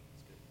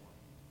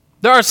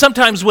 There are some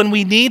times when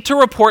we need to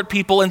report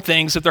people and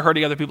things if they're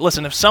hurting other people.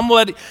 Listen, if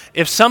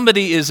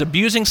somebody is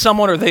abusing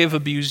someone or they have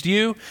abused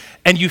you,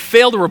 and you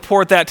fail to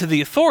report that to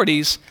the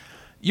authorities,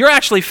 you're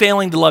actually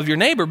failing to love your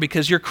neighbor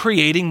because you're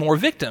creating more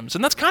victims,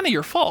 and that's kind of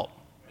your fault.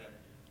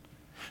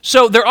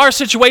 So there are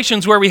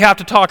situations where we have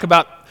to talk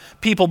about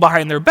people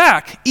behind their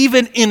back,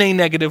 even in a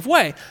negative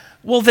way.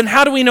 Well, then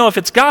how do we know if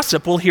it's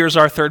gossip? Well, here's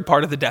our third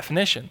part of the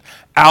definition.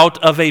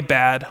 Out of a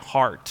bad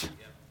heart.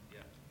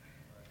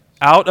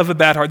 Out of a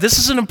bad heart. This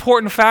is an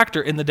important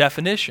factor in the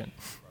definition.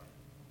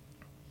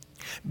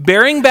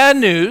 Bearing bad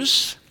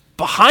news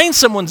behind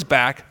someone's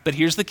back, but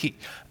here's the key.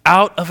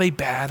 Out of a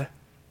bad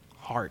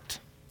heart.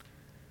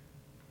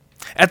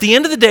 At the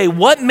end of the day,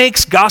 what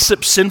makes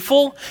gossip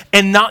sinful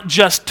and not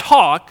just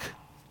talk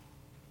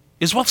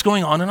is what's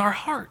going on in our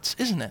hearts,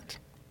 isn't it?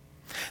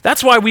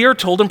 That's why we are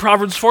told in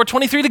Proverbs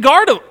 4:23 to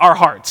guard our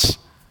hearts,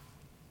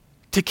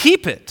 to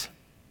keep it.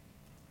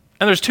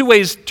 And there's two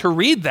ways to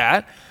read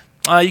that.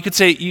 You could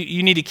say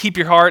you need to keep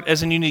your heart,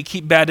 as in you need to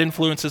keep bad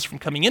influences from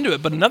coming into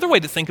it. But another way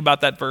to think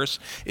about that verse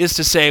is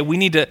to say we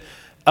need to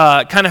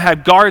kind of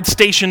have guards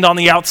stationed on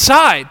the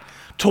outside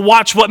to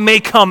watch what may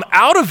come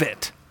out of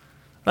it.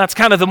 That's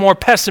kind of the more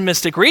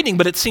pessimistic reading,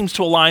 but it seems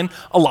to align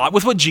a lot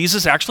with what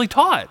Jesus actually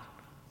taught.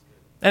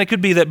 And it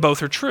could be that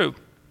both are true.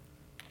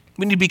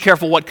 We need to be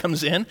careful what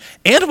comes in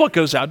and what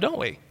goes out, don't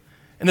we?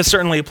 And this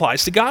certainly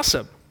applies to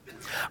gossip.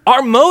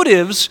 Our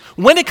motives,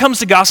 when it comes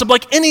to gossip,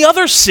 like any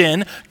other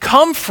sin,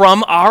 come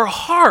from our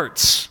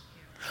hearts.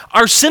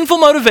 Our sinful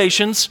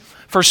motivations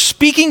for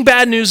speaking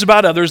bad news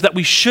about others that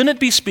we shouldn't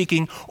be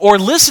speaking, or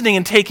listening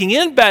and taking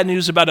in bad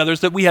news about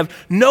others that we have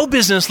no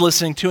business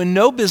listening to and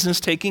no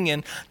business taking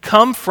in,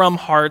 come from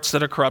hearts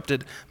that are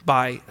corrupted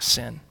by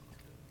sin.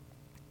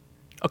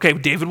 Okay,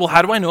 David, well,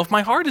 how do I know if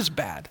my heart is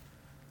bad?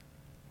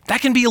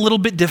 That can be a little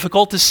bit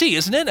difficult to see,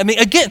 isn't it? I mean,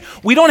 again,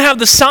 we don't have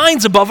the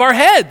signs above our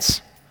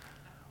heads.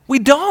 We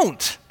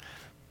don't.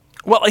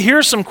 Well,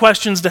 here's some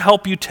questions to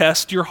help you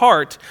test your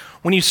heart.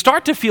 When you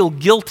start to feel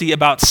guilty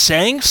about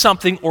saying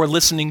something or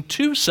listening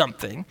to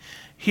something,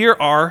 here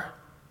are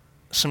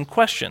some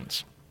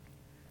questions.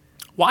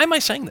 Why am I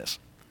saying this?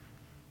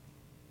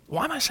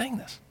 Why am I saying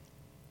this?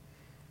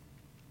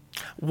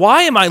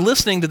 Why am I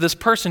listening to this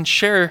person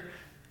share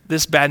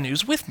this bad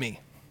news with me?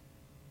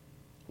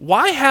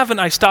 Why haven't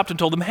I stopped and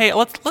told them, hey,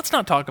 let's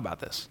not talk about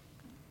this?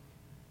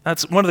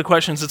 That's one of the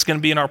questions that's going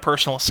to be in our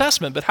personal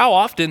assessment. But how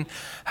often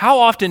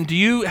do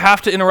you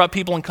have to interrupt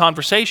people in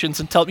conversations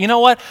and tell them, you know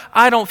what,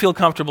 I don't feel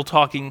comfortable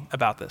talking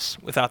about this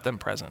without them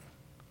present?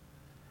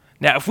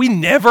 Now, if we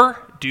never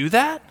do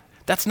that,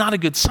 that's not a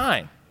good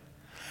sign.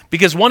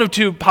 Because one of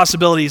two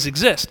possibilities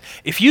exist.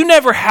 If you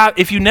never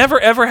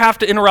ever have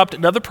to interrupt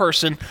another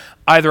person,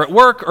 either at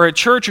work or at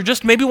church or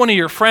just maybe one of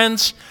your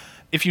friends,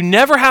 if you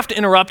never have to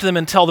interrupt them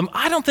and tell them,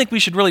 I don't think we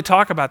should really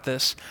talk about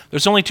this,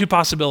 there's only two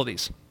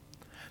possibilities.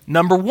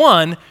 Number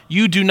one,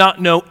 you do not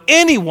know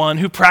anyone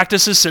who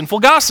practices sinful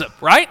gossip,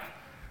 right?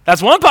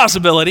 That's one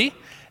possibility.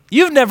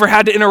 You've never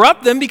had to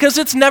interrupt them because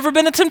it's never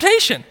been a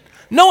temptation.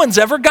 No one's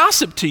ever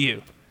gossiped to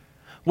you.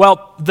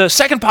 Well, the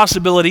second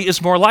possibility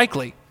is more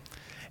likely,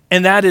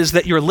 and that is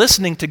that you're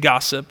listening to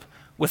gossip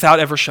without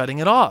ever shutting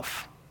it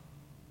off.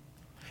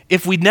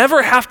 If we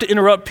never have to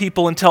interrupt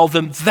people and tell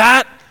them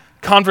that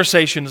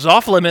conversation is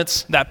off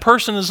limits, that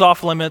person is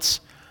off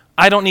limits,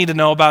 I don't need to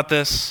know about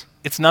this,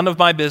 it's none of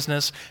my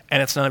business,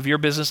 and it's none of your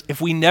business. If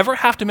we never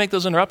have to make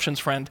those interruptions,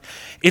 friend,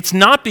 it's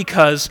not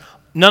because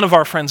none of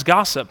our friends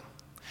gossip.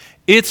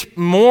 It's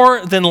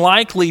more than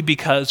likely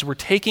because we're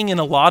taking in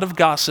a lot of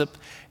gossip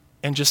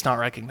and just not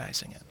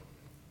recognizing it.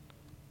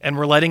 And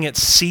we're letting it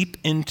seep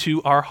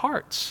into our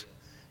hearts.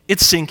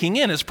 It's sinking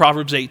in, as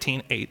Proverbs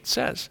 18:8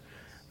 says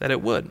that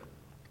it would.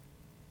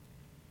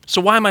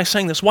 So why am I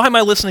saying this? Why am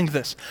I listening to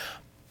this?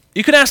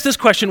 You could ask this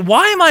question,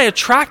 why am I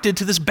attracted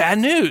to this bad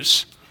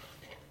news?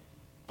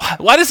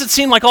 Why does it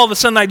seem like all of a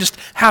sudden I just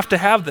have to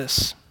have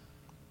this?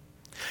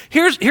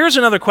 Here's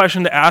another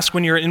question to ask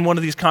when you're in one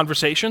of these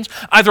conversations,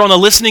 either on the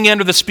listening end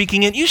or the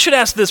speaking end. You should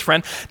ask this,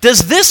 friend,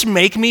 does this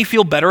make me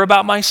feel better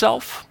about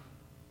myself?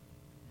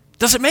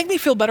 Does it make me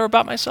feel better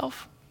about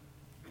myself?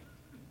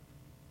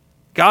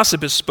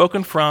 Gossip is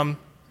spoken from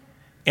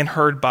and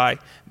heard by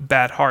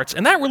bad hearts.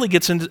 And that really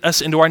gets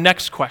us into our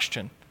next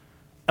question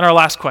and our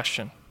last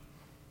question.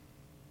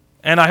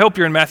 And I hope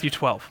you're in Matthew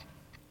 12.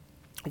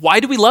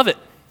 Why do we love it?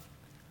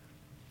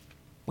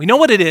 We know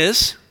what it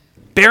is,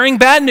 bearing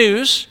bad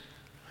news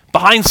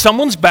behind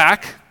someone's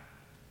back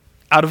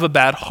out of a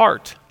bad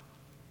heart.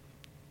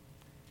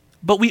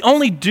 But we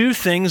only do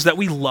things that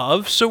we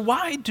love, so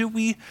why do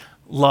we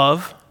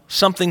love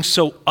something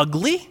so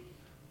ugly,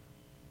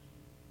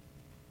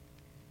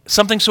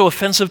 something so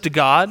offensive to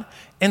God,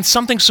 and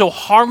something so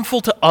harmful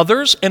to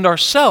others and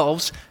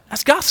ourselves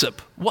as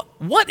gossip?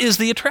 What is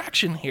the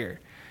attraction here?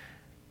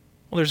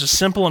 Well, there's a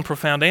simple and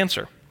profound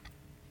answer.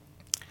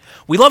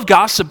 We love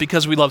gossip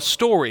because we love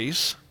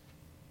stories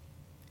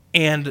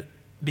and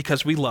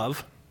because we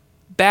love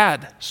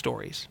bad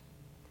stories.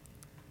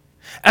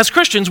 As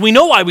Christians, we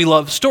know why we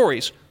love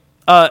stories.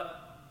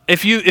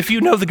 If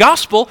you know the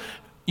gospel,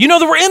 You know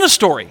that we're in a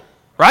story,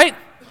 right?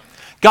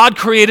 God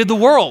created the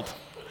world.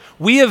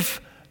 We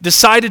have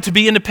decided to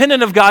be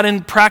independent of God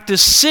and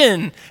practice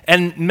sin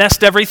and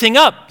messed everything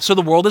up, so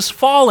the world is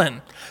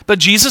fallen. But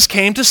Jesus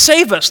came to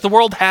save us. The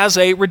world has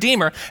a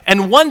Redeemer.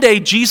 And one day,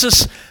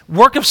 Jesus'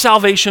 work of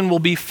salvation will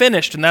be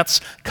finished, and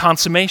that's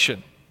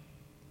consummation.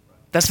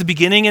 That's the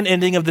beginning and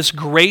ending of this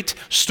great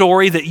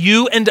story that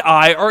you and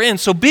I are in.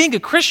 So being a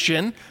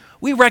Christian,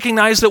 we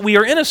recognize that we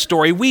are in a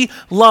story. We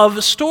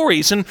love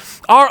stories, and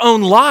our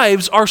own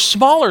lives are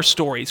smaller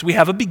stories. We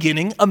have a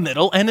beginning, a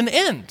middle, and an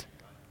end,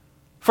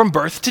 from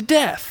birth to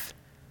death.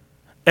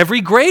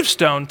 Every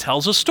gravestone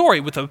tells a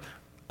story with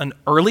an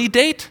early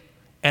date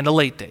and a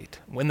late date,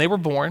 when they were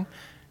born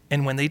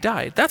and when they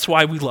died. That's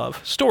why we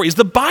love stories.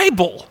 The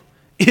Bible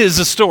is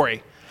a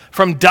story.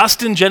 From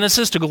dust in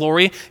Genesis to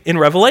glory in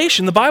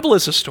Revelation, the Bible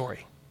is a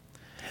story.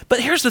 But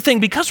here's the thing,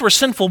 because we're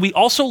sinful, we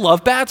also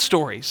love bad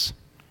stories.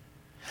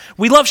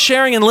 We love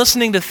sharing and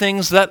listening to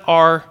things that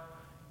are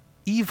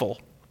evil.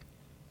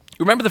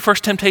 Remember the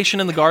first temptation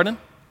in the garden?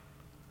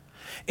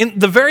 In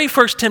the very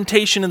first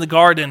temptation in the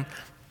garden,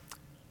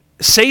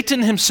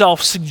 Satan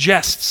himself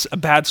suggests a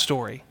bad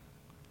story.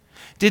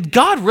 Did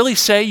God really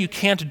say you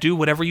can't do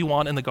whatever you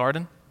want in the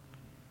garden?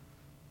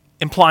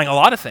 Implying a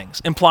lot of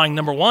things. Implying,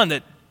 number one,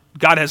 that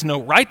God has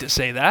no right to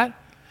say that.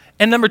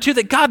 And number two,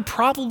 that God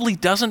probably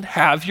doesn't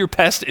have your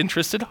best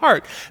interest at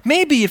heart.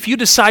 Maybe if you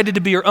decided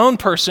to be your own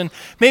person,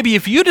 maybe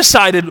if you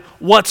decided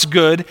what's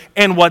good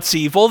and what's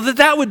evil,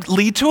 that would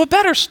lead to a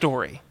better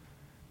story.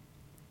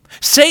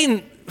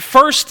 Satan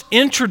first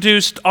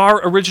introduced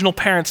our original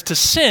parents to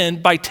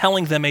sin by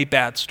telling them a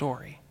bad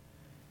story.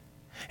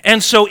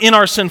 And so in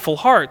our sinful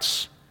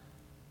hearts,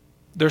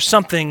 there's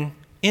something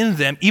in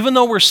them. Even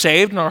though we're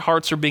saved and our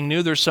hearts are being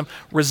new, there's something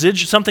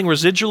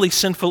residually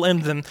sinful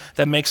in them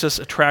that makes us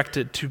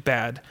attracted to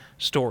bad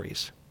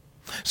stories.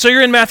 So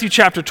you're in Matthew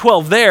chapter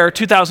 12. There,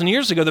 2,000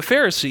 years ago, the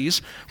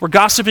Pharisees were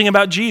gossiping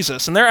about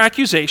Jesus, and their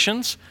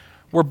accusations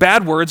were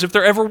bad words if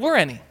there ever were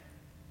any.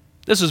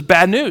 This is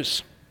bad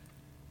news.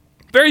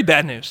 Very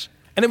bad news.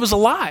 And it was a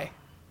lie.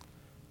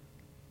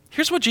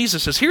 Here's what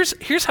Jesus says.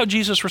 Here's how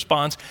Jesus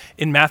responds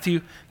in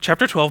Matthew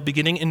chapter 12,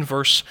 beginning in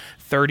verse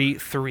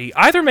 33.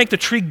 Either make the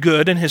tree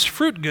good and his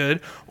fruit good,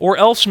 or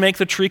else make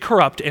the tree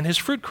corrupt and his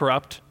fruit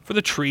corrupt, for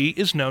the tree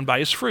is known by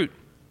his fruit.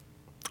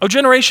 O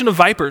generation of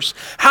vipers,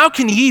 how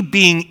can ye,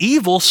 being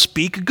evil,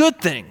 speak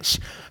good things?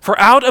 For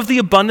out of the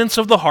abundance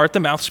of the heart the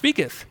mouth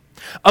speaketh.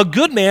 A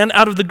good man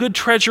out of the good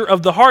treasure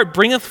of the heart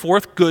bringeth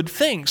forth good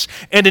things,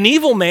 and an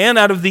evil man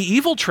out of the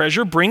evil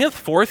treasure bringeth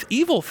forth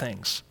evil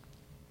things.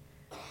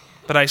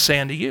 But I say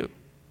unto you,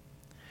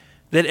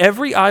 that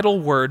every idle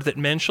word that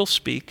men shall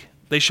speak,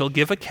 they shall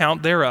give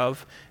account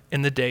thereof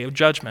in the day of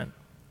judgment.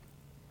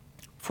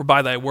 For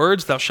by thy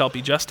words thou shalt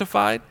be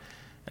justified,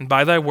 and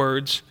by thy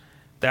words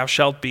thou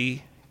shalt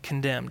be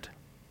condemned.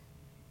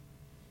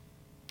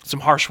 Some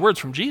harsh words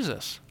from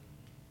Jesus.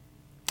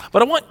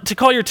 But I want to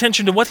call your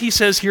attention to what he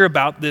says here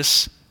about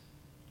this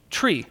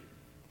tree.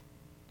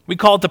 We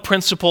call it the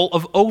principle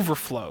of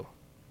overflow.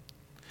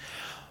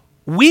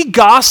 We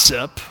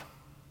gossip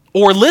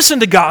or listen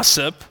to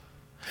gossip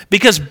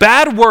because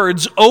bad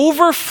words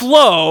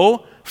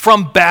overflow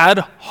from bad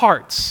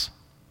hearts.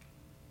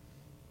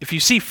 If you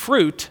see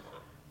fruit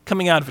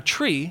coming out of a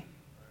tree,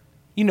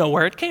 you know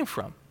where it came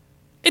from.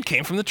 It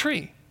came from the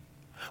tree.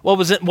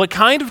 What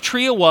kind of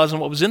tree it was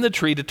and what was in the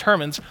tree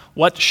determines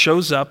what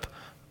shows up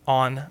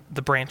on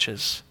the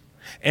branches.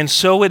 And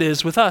so it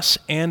is with us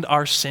and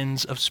our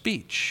sins of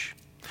speech.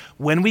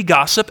 When we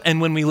gossip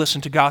and when we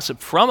listen to gossip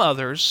from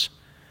others,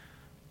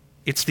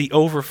 it's the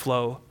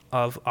overflow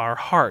of our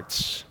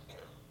hearts.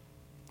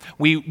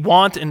 We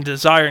want and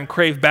desire and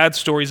crave bad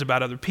stories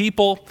about other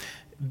people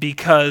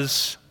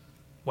because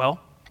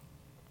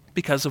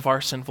of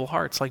our sinful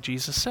hearts, like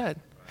Jesus said.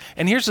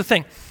 And here's the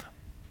thing.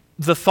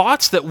 The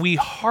thoughts that we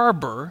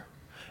harbor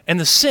and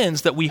the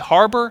sins that we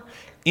harbor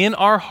in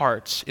our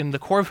hearts, in the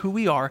core of who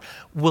we are,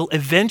 will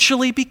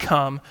eventually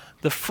become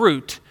the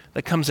fruit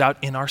that comes out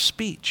in our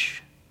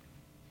speech.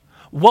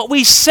 What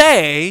we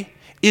say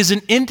is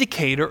an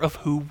indicator of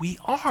who we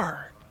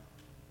are.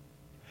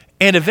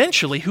 And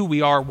eventually, who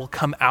we are will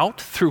come out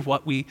through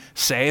what we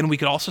say, and we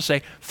could also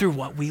say through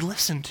what we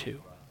listen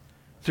to,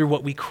 through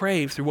what we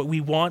crave, through what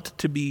we want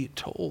to be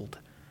told.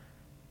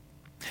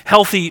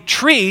 Healthy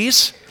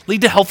trees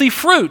lead to healthy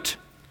fruit.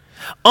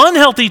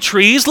 Unhealthy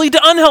trees lead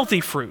to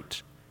unhealthy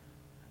fruit.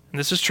 And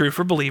this is true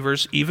for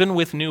believers, even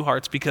with new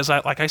hearts, because,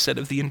 like I said,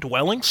 of the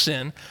indwelling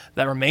sin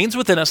that remains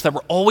within us that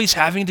we're always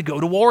having to go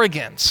to war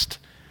against.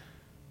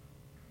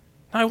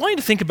 Now, I want you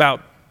to think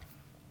about,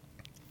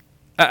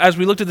 as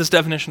we looked at this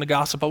definition of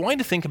gossip, I want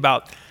you to think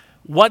about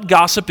what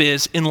gossip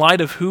is in light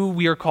of who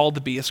we are called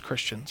to be as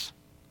Christians.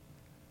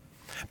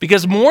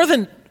 Because more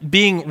than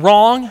being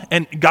wrong,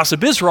 and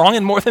gossip is wrong,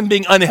 and more than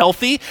being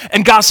unhealthy,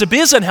 and gossip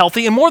is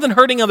unhealthy, and more than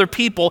hurting other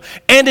people,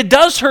 and it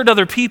does hurt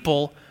other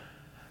people,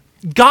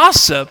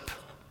 gossip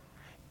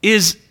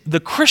is the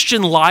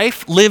Christian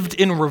life lived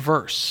in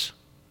reverse.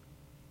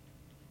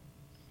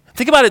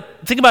 Think about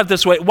it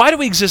this way. Why do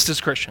we exist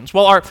as Christians?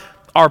 Well,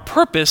 our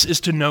purpose is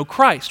to know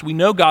Christ. We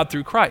know God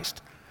through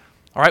Christ.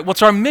 All right,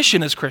 what's our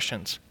mission as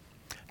Christians?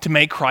 To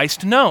make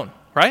Christ known,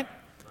 right?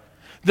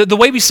 The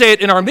way we say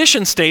it in our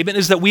mission statement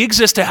is that we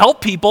exist to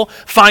help people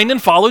find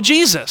and follow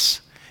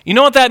Jesus. You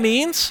know what that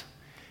means?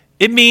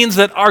 It means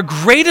that our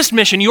greatest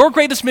mission, your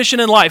greatest mission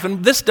in life,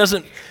 and this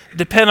doesn't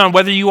depend on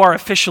whether you are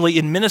officially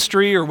in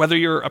ministry or whether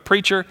you're a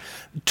preacher,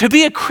 to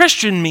be a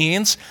Christian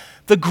means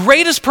the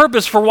greatest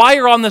purpose for why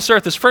you're on this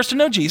earth is first to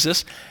know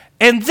Jesus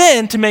and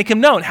then to make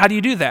him known. How do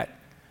you do that?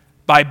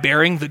 By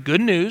bearing the good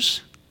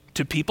news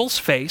to people's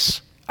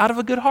face out of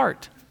a good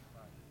heart.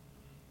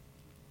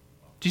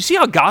 Do you see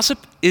how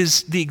gossip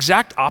is the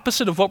exact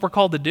opposite of what we're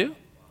called to do?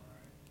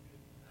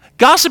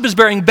 Gossip is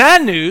bearing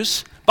bad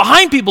news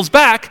behind people's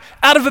back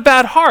out of a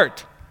bad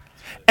heart.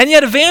 And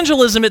yet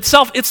evangelism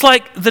itself, it's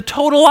like the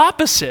total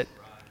opposite.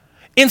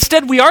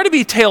 Instead, we are to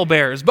be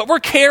talebearers, but we're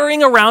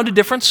carrying around a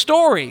different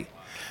story.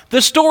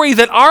 The story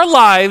that our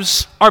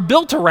lives are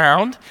built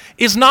around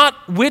is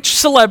not which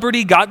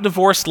celebrity got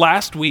divorced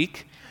last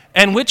week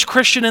and which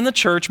Christian in the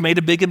church made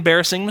a big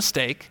embarrassing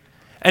mistake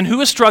and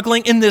who is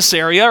struggling in this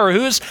area or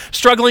who is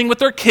struggling with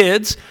their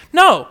kids.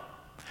 No.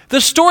 The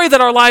story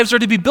that our lives are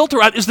to be built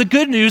around is the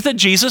good news that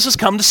Jesus has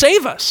come to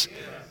save us.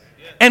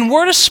 And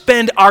we're to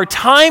spend our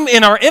time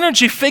and our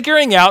energy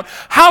figuring out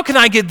how can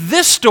I get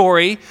this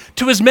story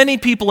to as many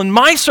people in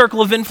my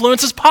circle of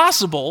influence as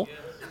possible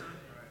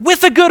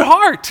with a good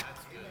heart.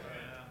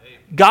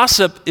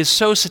 Gossip is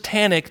so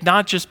satanic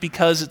not just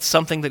because it's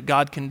something that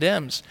God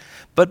condemns,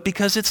 but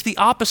because it's the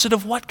opposite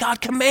of what God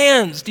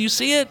commands. Do you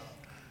see it?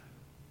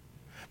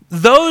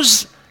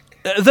 Those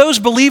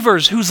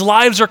believers whose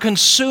lives are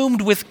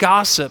consumed with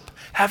gossip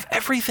have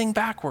everything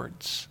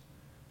backwards.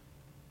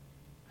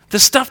 The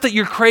stuff that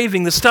you're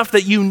craving, the stuff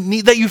that you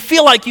need, that you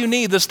feel like you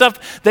need, the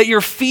stuff that you're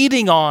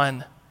feeding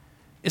on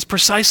is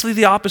precisely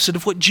the opposite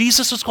of what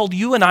Jesus has called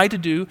you and I to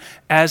do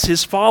as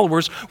his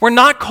followers. We're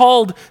not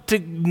called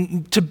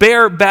to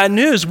bear bad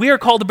news. We are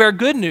called to bear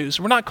good news.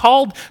 We're not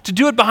called to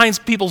do it behind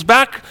people's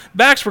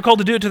backs. We're called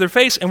to do it to their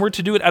face, and we're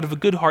to do it out of a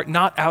good heart,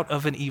 not out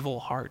of an evil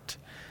heart.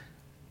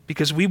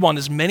 Because we want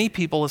as many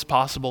people as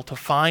possible to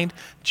find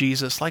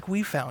Jesus like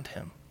we found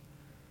him.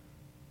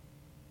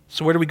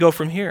 So where do we go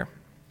from here?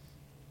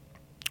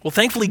 Well,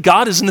 thankfully,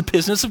 God is in the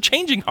business of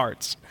changing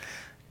hearts.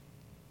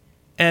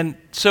 And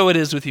so it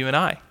is with you and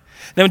I.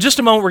 Now, in just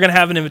a moment, we're going to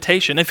have an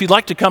invitation. If you'd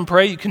like to come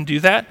pray, you can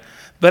do that.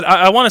 But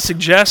I want to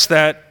suggest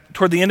that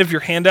toward the end of your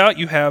handout,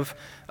 you have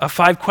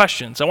 5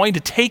 questions. I want you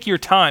to take your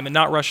time and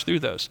not rush through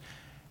those.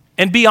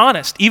 And be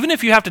honest, even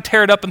if you have to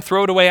tear it up and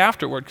throw it away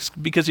afterwards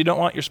because you don't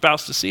want your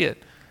spouse to see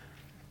it.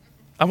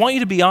 I want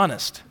you to be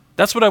honest.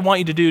 That's what I want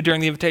you to do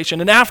during the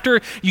invitation. And after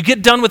you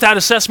get done with that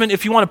assessment,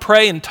 if you want to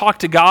pray and talk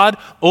to God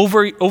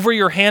over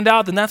your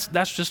handout, then that's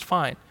just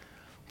fine.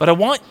 But I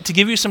want to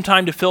give you some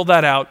time to fill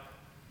that out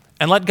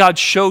and let God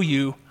show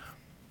you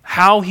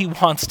how he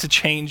wants to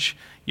change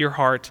your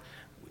heart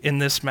in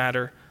this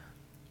matter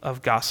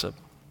of gossip.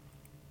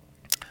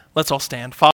 Let's all stand.